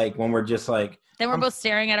nothing, like when we're just like, then we're both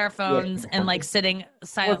staring at our phones and like sitting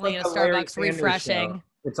silently in a Starbucks refreshing. Show.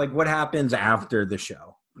 It's like, what happens after the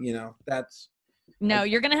show? You know, that's. No,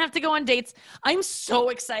 you're going to have to go on dates. I'm so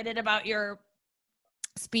excited about your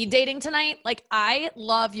speed dating tonight. Like, I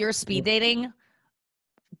love your speed dating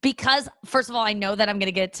because, first of all, I know that I'm going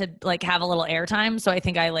to get to like have a little airtime. So I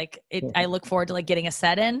think I like it. I look forward to like getting a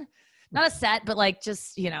set in, not a set, but like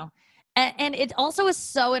just, you know, and it also is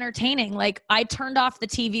so entertaining. Like I turned off the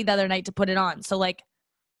TV the other night to put it on. So like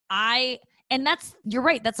and you're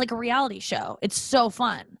right. That's like a reality show. It's so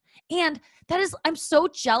fun. And I'm so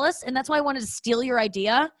jealous. And that's why I wanted to steal your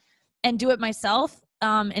idea and do it myself.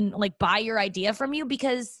 And like buy your idea from you,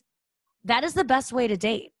 because that is the best way to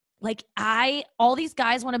date. Like all these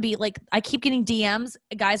guys want to be like, I keep getting DMs,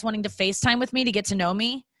 guys wanting to FaceTime with me to get to know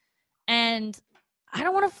me. And I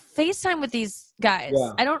don't want to FaceTime with these guys.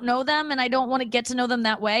 Yeah. I don't know them and I don't want to get to know them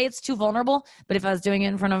that way. It's too vulnerable. But if I was doing it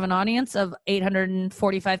in front of an audience of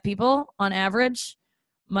 845 people on average,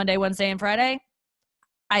 Monday, Wednesday, and Friday,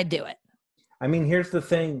 I'd do it. I mean, here's the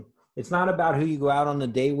thing. It's not about who you go out on the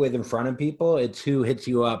date with in front of people. It's who hits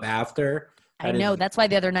you up after. I know. That's why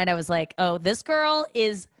the other night I was like, oh, this girl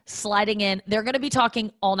is sliding in. They're going to be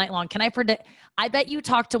talking all night long. Can I predict? I bet you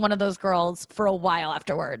talked to one of those girls for a while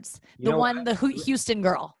afterwards. The Houston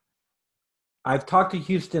girl. I've talked to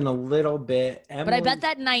Houston a little bit. Emily, but I bet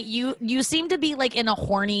that night you seem to be like in a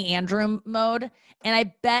horny Andrew mode. And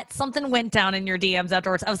I bet something went down in your DMs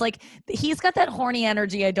afterwards. I was like, he's got that horny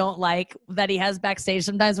energy I don't like that he has backstage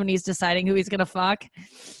sometimes when he's deciding who he's going to fuck.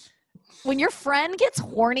 When your friend gets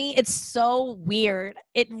horny, it's so weird.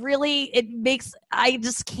 I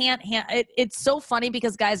just can't it's so funny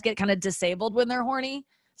because guys get kind of disabled when they're horny.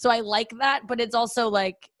 So I like that, but it's also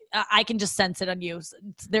like, I can just sense it on you.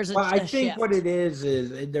 I think shift. What it is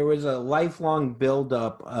there was a lifelong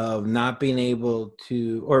buildup of not being able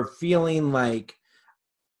to, or feeling like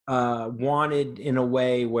wanted in a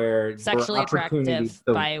way where sexually attractive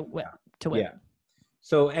to women. Yeah.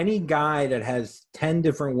 So any guy that has 10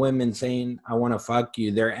 different women saying, I want to fuck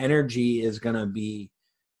you, their energy is going to be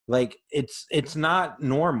like, it's not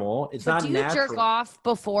normal. It's not natural. Do you jerk off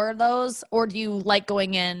before those, or do you like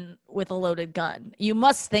going in with a loaded gun? You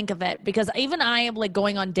must think of it, because even I am like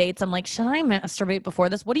going on dates. I'm like, should I masturbate before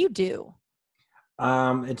this? What do you do?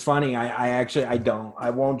 It's funny. I don't. I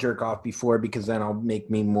won't jerk off before, because then I'll make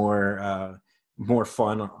me more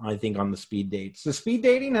fun, I think, on the speed dates. The speed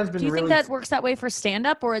dating has been Do you think that works that way for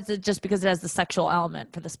stand-up, or is it just because it has the sexual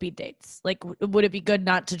element for the speed dates? Like, would it be good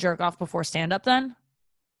not to jerk off before stand-up then?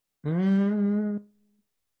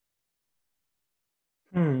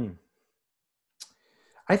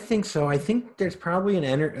 I think so. I think there's probably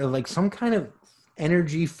like some kind of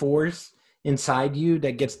energy force inside you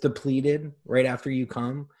that gets depleted right after you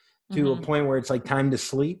come to a point where it's like time to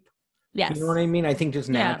sleep. Yes. You know what I mean? I think just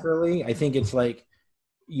naturally, I think it's like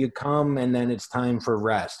you come and then it's time for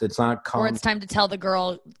rest. It's not Or it's time to tell the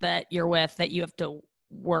girl that you're with that you have to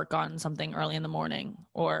work on something early in the morning,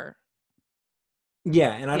 or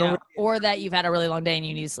and I don't or that you've had a really long day and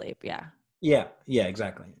you need sleep. Yeah,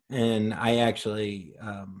 exactly. And I actually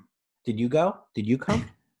did you go? Did you come?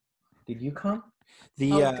 Did you come?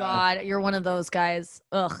 Oh God, you're one of those guys.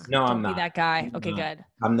 Ugh. No, don't I'm not. Be that guy. I'm okay, not. Good.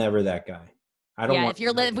 I'm never that guy. I don't.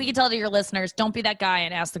 If we could tell to your listeners, don't be that guy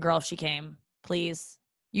and ask the girl if she came, please.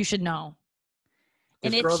 You should know.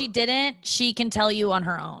 And if she didn't, she can tell you on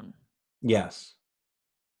her own. Yes.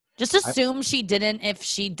 Just assume she didn't if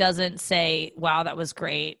she doesn't say, "Wow, that was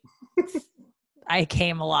great. I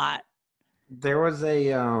came a lot." There was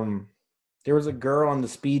a girl on the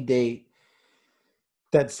speed date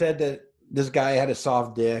that said that this guy had a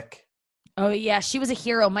soft dick. Oh yeah, she was a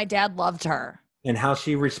hero. My dad loved her. And how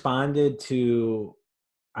she responded to,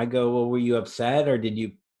 I go, well, were you upset, or did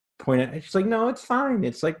you point at? She's like, no, it's fine.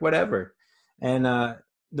 It's like whatever. And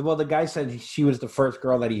the guy said she was the first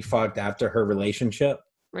girl that he fucked after her relationship.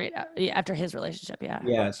 Right after his relationship, yeah.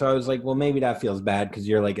 Yeah, so I was like, well, maybe that feels bad, because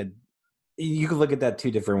you're like you could look at that two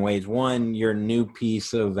different ways. One, you're a new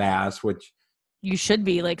piece of ass, which you should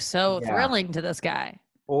be like thrilling to this guy.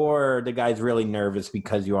 Or the guy's really nervous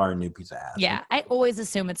because you are a new piece of ass. Yeah, I always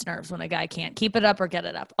assume it's nerves when a guy can't keep it up or get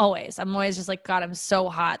it up. Always. I'm always just like, God, I'm so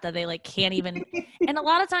hot that they like can't even. And a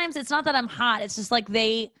lot of times it's not that I'm hot. It's just like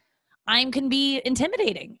I can be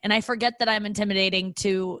intimidating, and I forget that I'm intimidating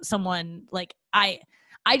to someone. Like I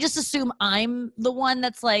just assume I'm the one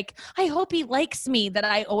that's like, I hope he likes me, that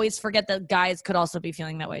I always forget that guys could also be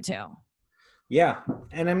feeling that way too. Yeah.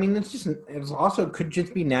 And I mean, it's also could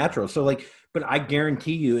just be natural. So like, but I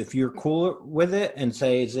guarantee you, if you're cool with it and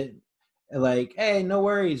say, is it like, hey, no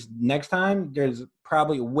worries, next time, there's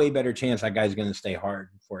probably a way better chance that guy's going to stay hard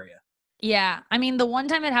for you. Yeah. I mean, the one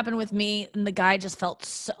time it happened with me, and the guy just felt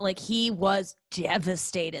so, like he was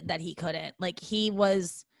devastated that he couldn't. Like he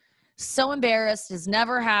was so embarrassed. This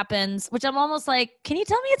never happens, which I'm almost like, can you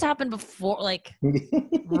tell me it's happened before? Like,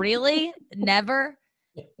 really? Never?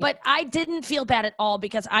 But I didn't feel bad at all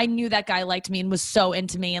because I knew that guy liked me and was so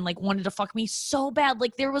into me and like wanted to fuck me so bad.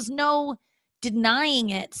 Like there was no denying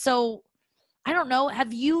it. So I don't know.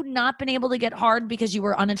 Have you not been able to get hard because you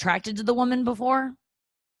were unattracted to the woman before?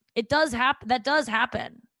 It does happen. That does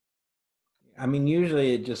happen. I mean,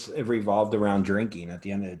 usually it revolved around drinking at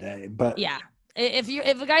the end of the day, but Yeah.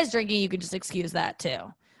 If a guy's drinking, you could just excuse that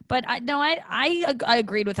too. But I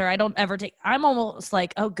agreed with her. I don't ever I'm almost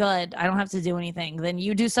like, oh, good. I don't have to do anything. Then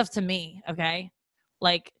you do stuff to me. Okay.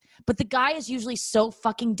 Like, but the guy is usually so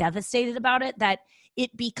fucking devastated about it that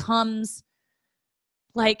it becomes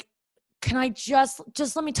like, can I just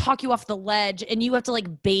let me talk you off the ledge, and you have to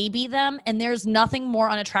like baby them. And there's nothing more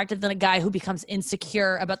unattractive than a guy who becomes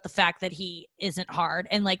insecure about the fact that he isn't hard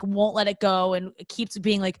and like won't let it go and keeps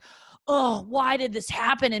being like, oh, why did this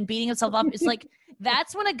happen? And beating himself up. It's like,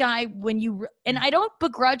 that's when a guy, and I don't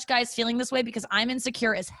begrudge guys feeling this way because I'm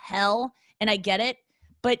insecure as hell and I get it.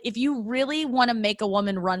 But if you really want to make a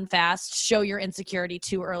woman run fast, show your insecurity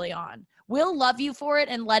too early on. We'll love you for it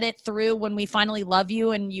and let it through when we finally love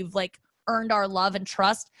you and you've like earned our love and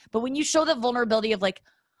trust. But when you show the vulnerability of like,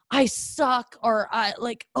 I suck, or I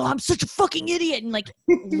like, oh, I'm such a fucking idiot, and like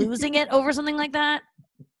losing it over something like that,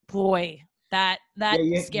 boy, that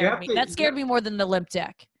scared me. That scared me more than the limp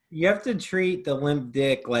dick. You have to treat the limp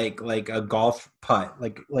dick like a golf putt.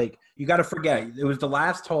 Like you got to forget it was the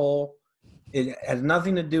last hole. It has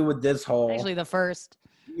nothing to do with this hole. Actually, the first.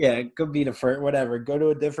 Yeah, it could be the first. Whatever. Go to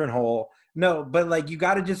a different hole. No, but like you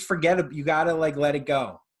got to just forget it. You got to like let it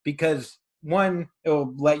go because one, it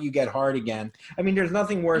will let you get hard again. I mean, there's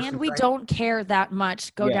nothing worse. And we don't care that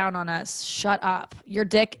much. Go down on us. Shut up. Your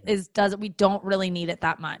dick does it. We don't really need it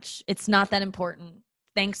that much. It's not that important.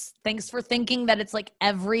 Thanks for thinking that it's like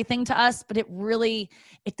everything to us, but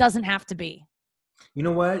it doesn't have to be. You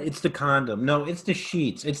know what? It's the condom. No, it's the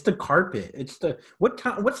sheets. It's the carpet. It's the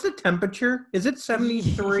what's the temperature? Is it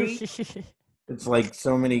 73? It's like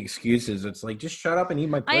so many excuses. It's like just shut up and eat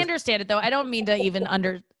my pussy. I understand it though. I don't mean to even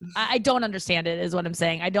I don't understand it is what I'm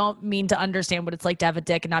saying. I don't mean to understand what it's like to have a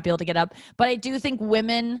dick and not be able to get up. But I do think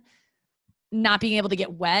women not being able to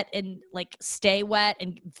get wet and like stay wet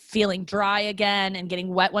and feeling dry again and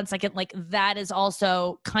getting wet 1 second, like that is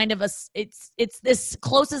also kind of it's as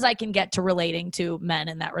close as I can get to relating to men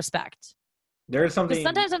in that respect. There's something.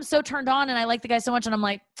 Sometimes I'm so turned on and I like the guy so much and I'm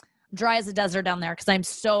like dry as a desert down there because I'm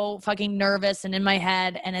so fucking nervous and in my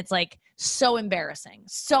head, and it's like so embarrassing.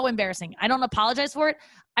 I don't apologize for it.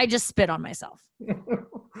 I just spit on myself.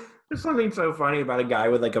 There's something so funny about a guy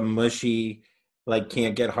with like a mushy, like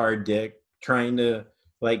can't get hard dick trying to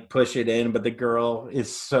like push it in, but the girl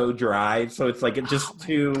is so dry, so it's like it's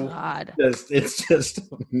just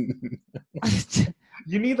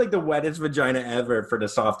you need like the wettest vagina ever for the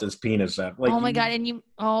softest penis up. Like, oh my God. And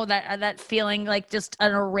that feeling like just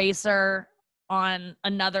an eraser on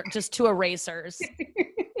another, just two erasers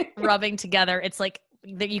rubbing together. It's like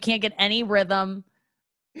that you can't get any rhythm.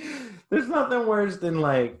 There's nothing worse than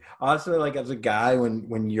like also like as a guy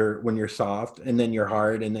when you're soft and then you're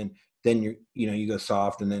hard and then you go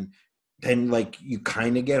soft and then like you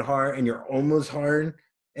kind of get hard and you're almost hard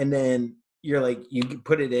and then you're like you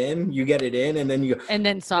put it in, you get it in, and then you go and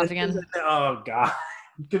then soft again. Oh God,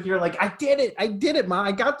 because you're like I did it, Ma.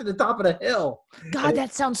 I got to the top of the hill. God,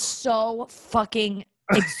 that sounds so fucking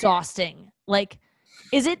exhausting. Like,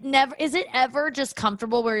 is it ever just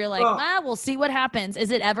comfortable where you're like, we'll see what happens? Is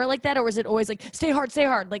it ever like that, or is it always like stay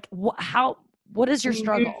hard? Like what is your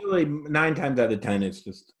struggle? Usually 9 times out of 10, it's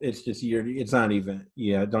just it's not even.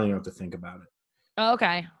 Yeah, don't even have to think about it. Oh,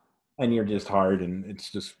 okay. And you're just hard, and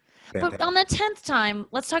it's just. Fantastic. But on the 10th time,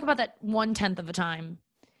 let's talk about that 1/10 of a time.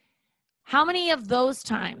 How many of those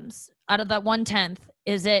times out of that 1/10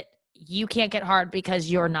 is it you can't get hard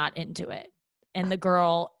because you're not into it and the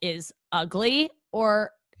girl is ugly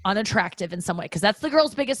or unattractive in some way? Because that's the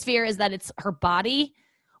girl's biggest fear, is that it's her body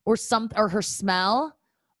or her smell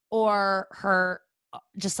or her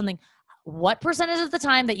just something. What percentage of the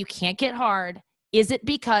time that you can't get hard is it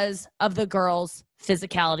because of the girl's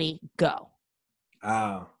physicality, go.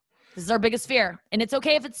 Oh. This is our biggest fear. And it's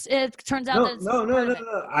okay if it turns out that it's No.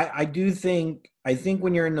 I do think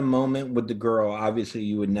when you're in the moment with the girl, obviously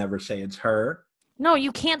you would never say it's her. No,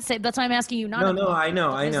 you can't say. That's why I'm asking you not. No, I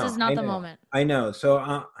know. This is not the moment. I know. So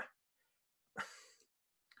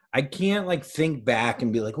I can't like think back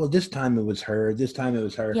and be like, well, this time it was her. This time it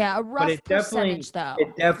was her. Yeah, a rough percentage though.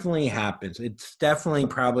 It definitely happens. It's definitely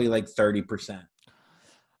probably like 30%.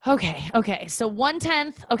 Okay. So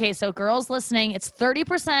 1/10. Okay, so girls listening, it's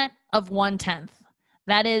 30% of 1/10.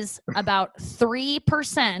 That is about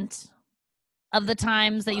 3% of the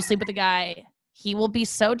times that you sleep with a guy. He will be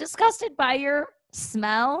so disgusted by your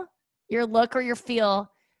smell, your look, or your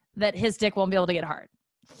feel that his dick won't be able to get hard.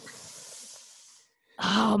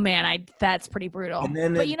 Oh man, that's pretty brutal.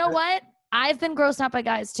 But you know what? I've been grossed out by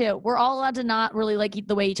guys too. We're all allowed to not really like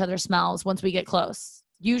the way each other smells once we get close.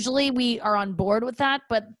 Usually we are on board with that,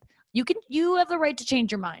 but you have the right to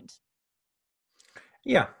change your mind.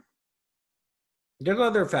 Yeah. There's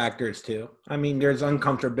other factors too. I mean, there's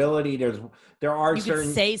uncomfortability. You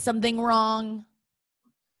could say something wrong.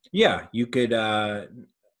 Yeah, you could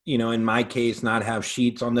in my case, not have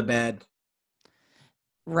sheets on the bed.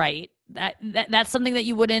 Right. That's something that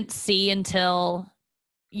you wouldn't see until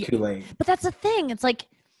too late. But that's the thing. It's like,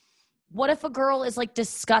 what if a girl is like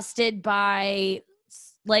disgusted by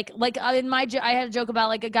like I had a joke about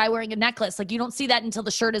like a guy wearing a necklace. Like you don't see that until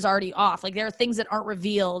the shirt is already off. Like there are things that aren't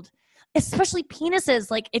revealed, especially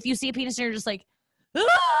penises. Like if you see a penis and you're just like,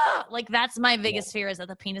 ah! Like that's my biggest fear, is that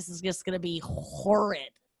the penis is just going to be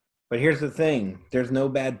horrid. But here's the thing. There's no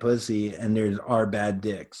bad pussy and there are bad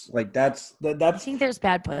dicks. Like that's. I think there's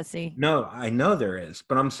bad pussy. No, I know there is.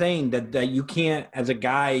 But I'm saying that you can't, as a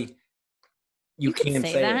guy, you can't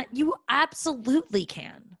say that. You absolutely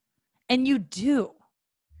can. And you do.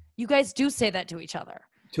 You guys do say that to each other.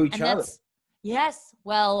 To each other. Yes.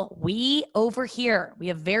 Well, we over here, we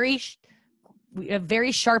have very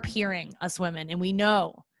sharp hearing, us women, and we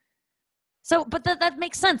know. So, but that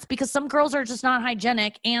makes sense because some girls are just not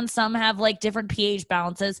hygienic and some have like different pH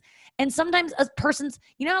balances. And sometimes a person's,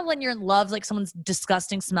 you know how when you're in love, like someone's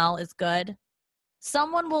disgusting smell is good?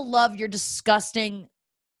 Someone will love your disgusting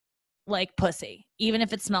like pussy, even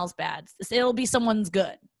if it smells bad. It'll be someone's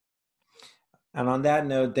good. And on that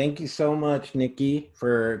note, thank you so much, Nikki,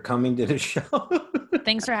 for coming to the show.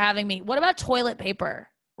 Thanks for having me. What about toilet paper?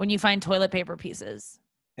 When you find toilet paper pieces?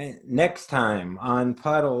 And next time on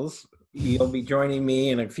Puddles, you'll be joining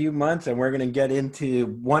me in a few months, and we're going to get into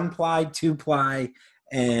 1-ply, 2-ply,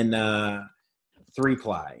 and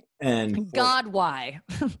 3-ply. And God, why?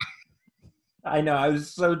 I know. I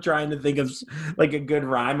was so trying to think of like a good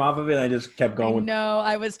rhyme off of it. I just kept going. No,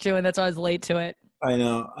 I was too, and that's why I was late to it. I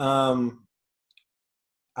know.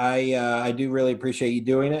 I do really appreciate you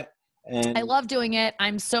doing it. And I love doing it.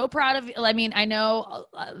 I'm so proud of you. I mean, I know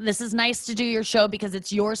this is nice to do your show because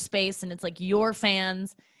it's your space and it's like your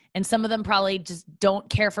fans, and some of them probably just don't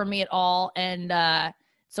care for me at all. And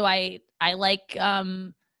so I like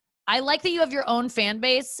that you have your own fan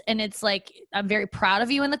base, and it's like I'm very proud of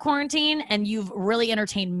you in the quarantine, and you've really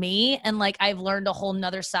entertained me, and like I've learned a whole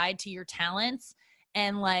nother side to your talents,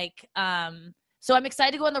 and like so I'm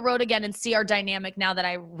excited to go on the road again and see our dynamic now that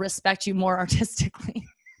I respect you more artistically.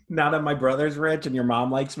 Now that my brother's rich and your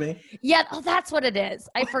mom likes me? Yeah, that's what it is.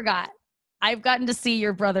 I forgot. I've gotten to see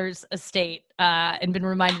your brother's estate and been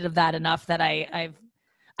reminded of that enough that I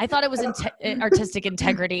thought it was artistic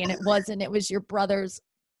integrity, and it wasn't. It was your brother's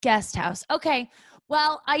guest house. Okay.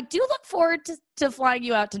 Well, I do look forward to flying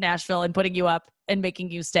you out to Nashville and putting you up and making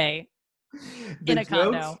you stay in a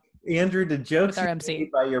condo. Andrew, the jokes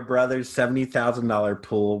made by your brother's $70,000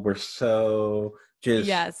 pool were so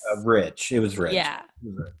just rich. It was rich. Yeah.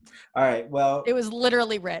 All right. Well, it was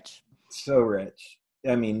literally rich. So rich.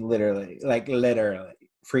 I mean, literally.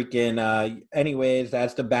 Freaking. Anyways,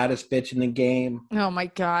 that's the baddest bitch in the game. Oh my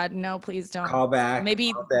God. No, please don't. Call back.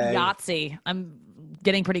 Maybe Yahtzee. I'm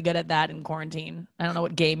getting pretty good at that in quarantine. I don't know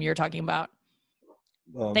what game you're talking about.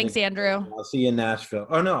 Well, thanks, Andrew. I'll see you in Nashville.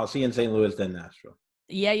 Oh no, I'll see you in St. Louis, then Nashville.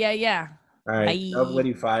 Yeah. All right.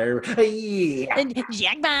 Nobody fire. Jackpot.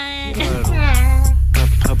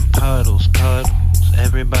 Puddles.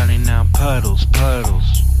 Everybody now puddles. Puddles.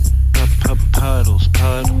 Puddles.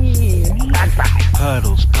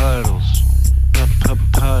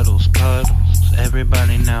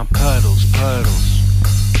 Everybody now puddles.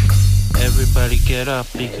 Everybody get up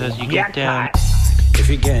because you get down. If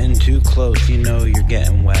you're getting too close, you know you're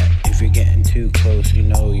getting wet. If you're getting too close, you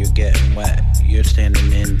know you're getting wet. You're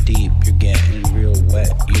standing in deep, you're getting real wet.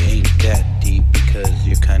 You ain't that deep because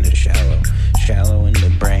you're kind of shallow. Shallow in the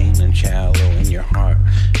brain and shallow in your heart.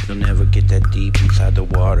 You'll never get that deep inside.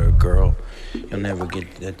 water, girl. You'll never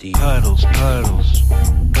get that deep. Puddles, puddles,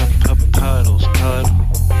 puddles, puddles,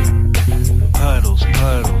 puddles, puddles,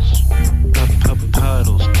 puddles,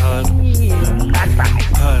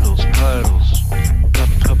 puddles,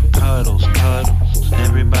 puddles, puddles.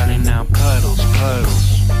 Everybody now, puddles,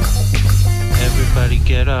 puddles. Everybody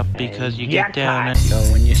get up because you get down and Yo,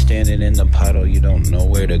 when you're standing in the puddle, you don't know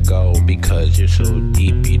where to go because you're so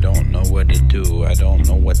deep, you don't know what to do. I don't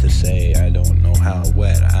know what to say, I don't know how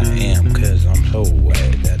wet I am, cause I'm so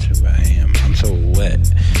wet, that's who I am. I'm so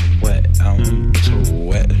wet, I'm so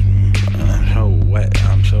wet, I'm so wet,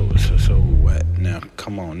 I'm so wet. Now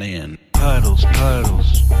come on in. puddles,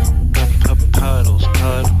 puddles, puddles, puddles,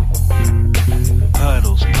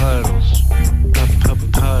 puddles, puddles,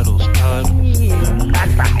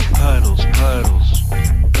 puddles,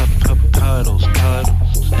 puddles,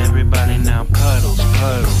 puddles. Everybody now, puddles,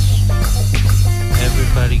 puddles.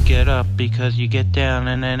 Everybody get up because you get down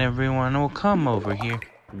and then everyone will come over here.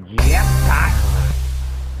 Yep,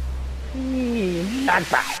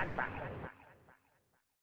 that's right.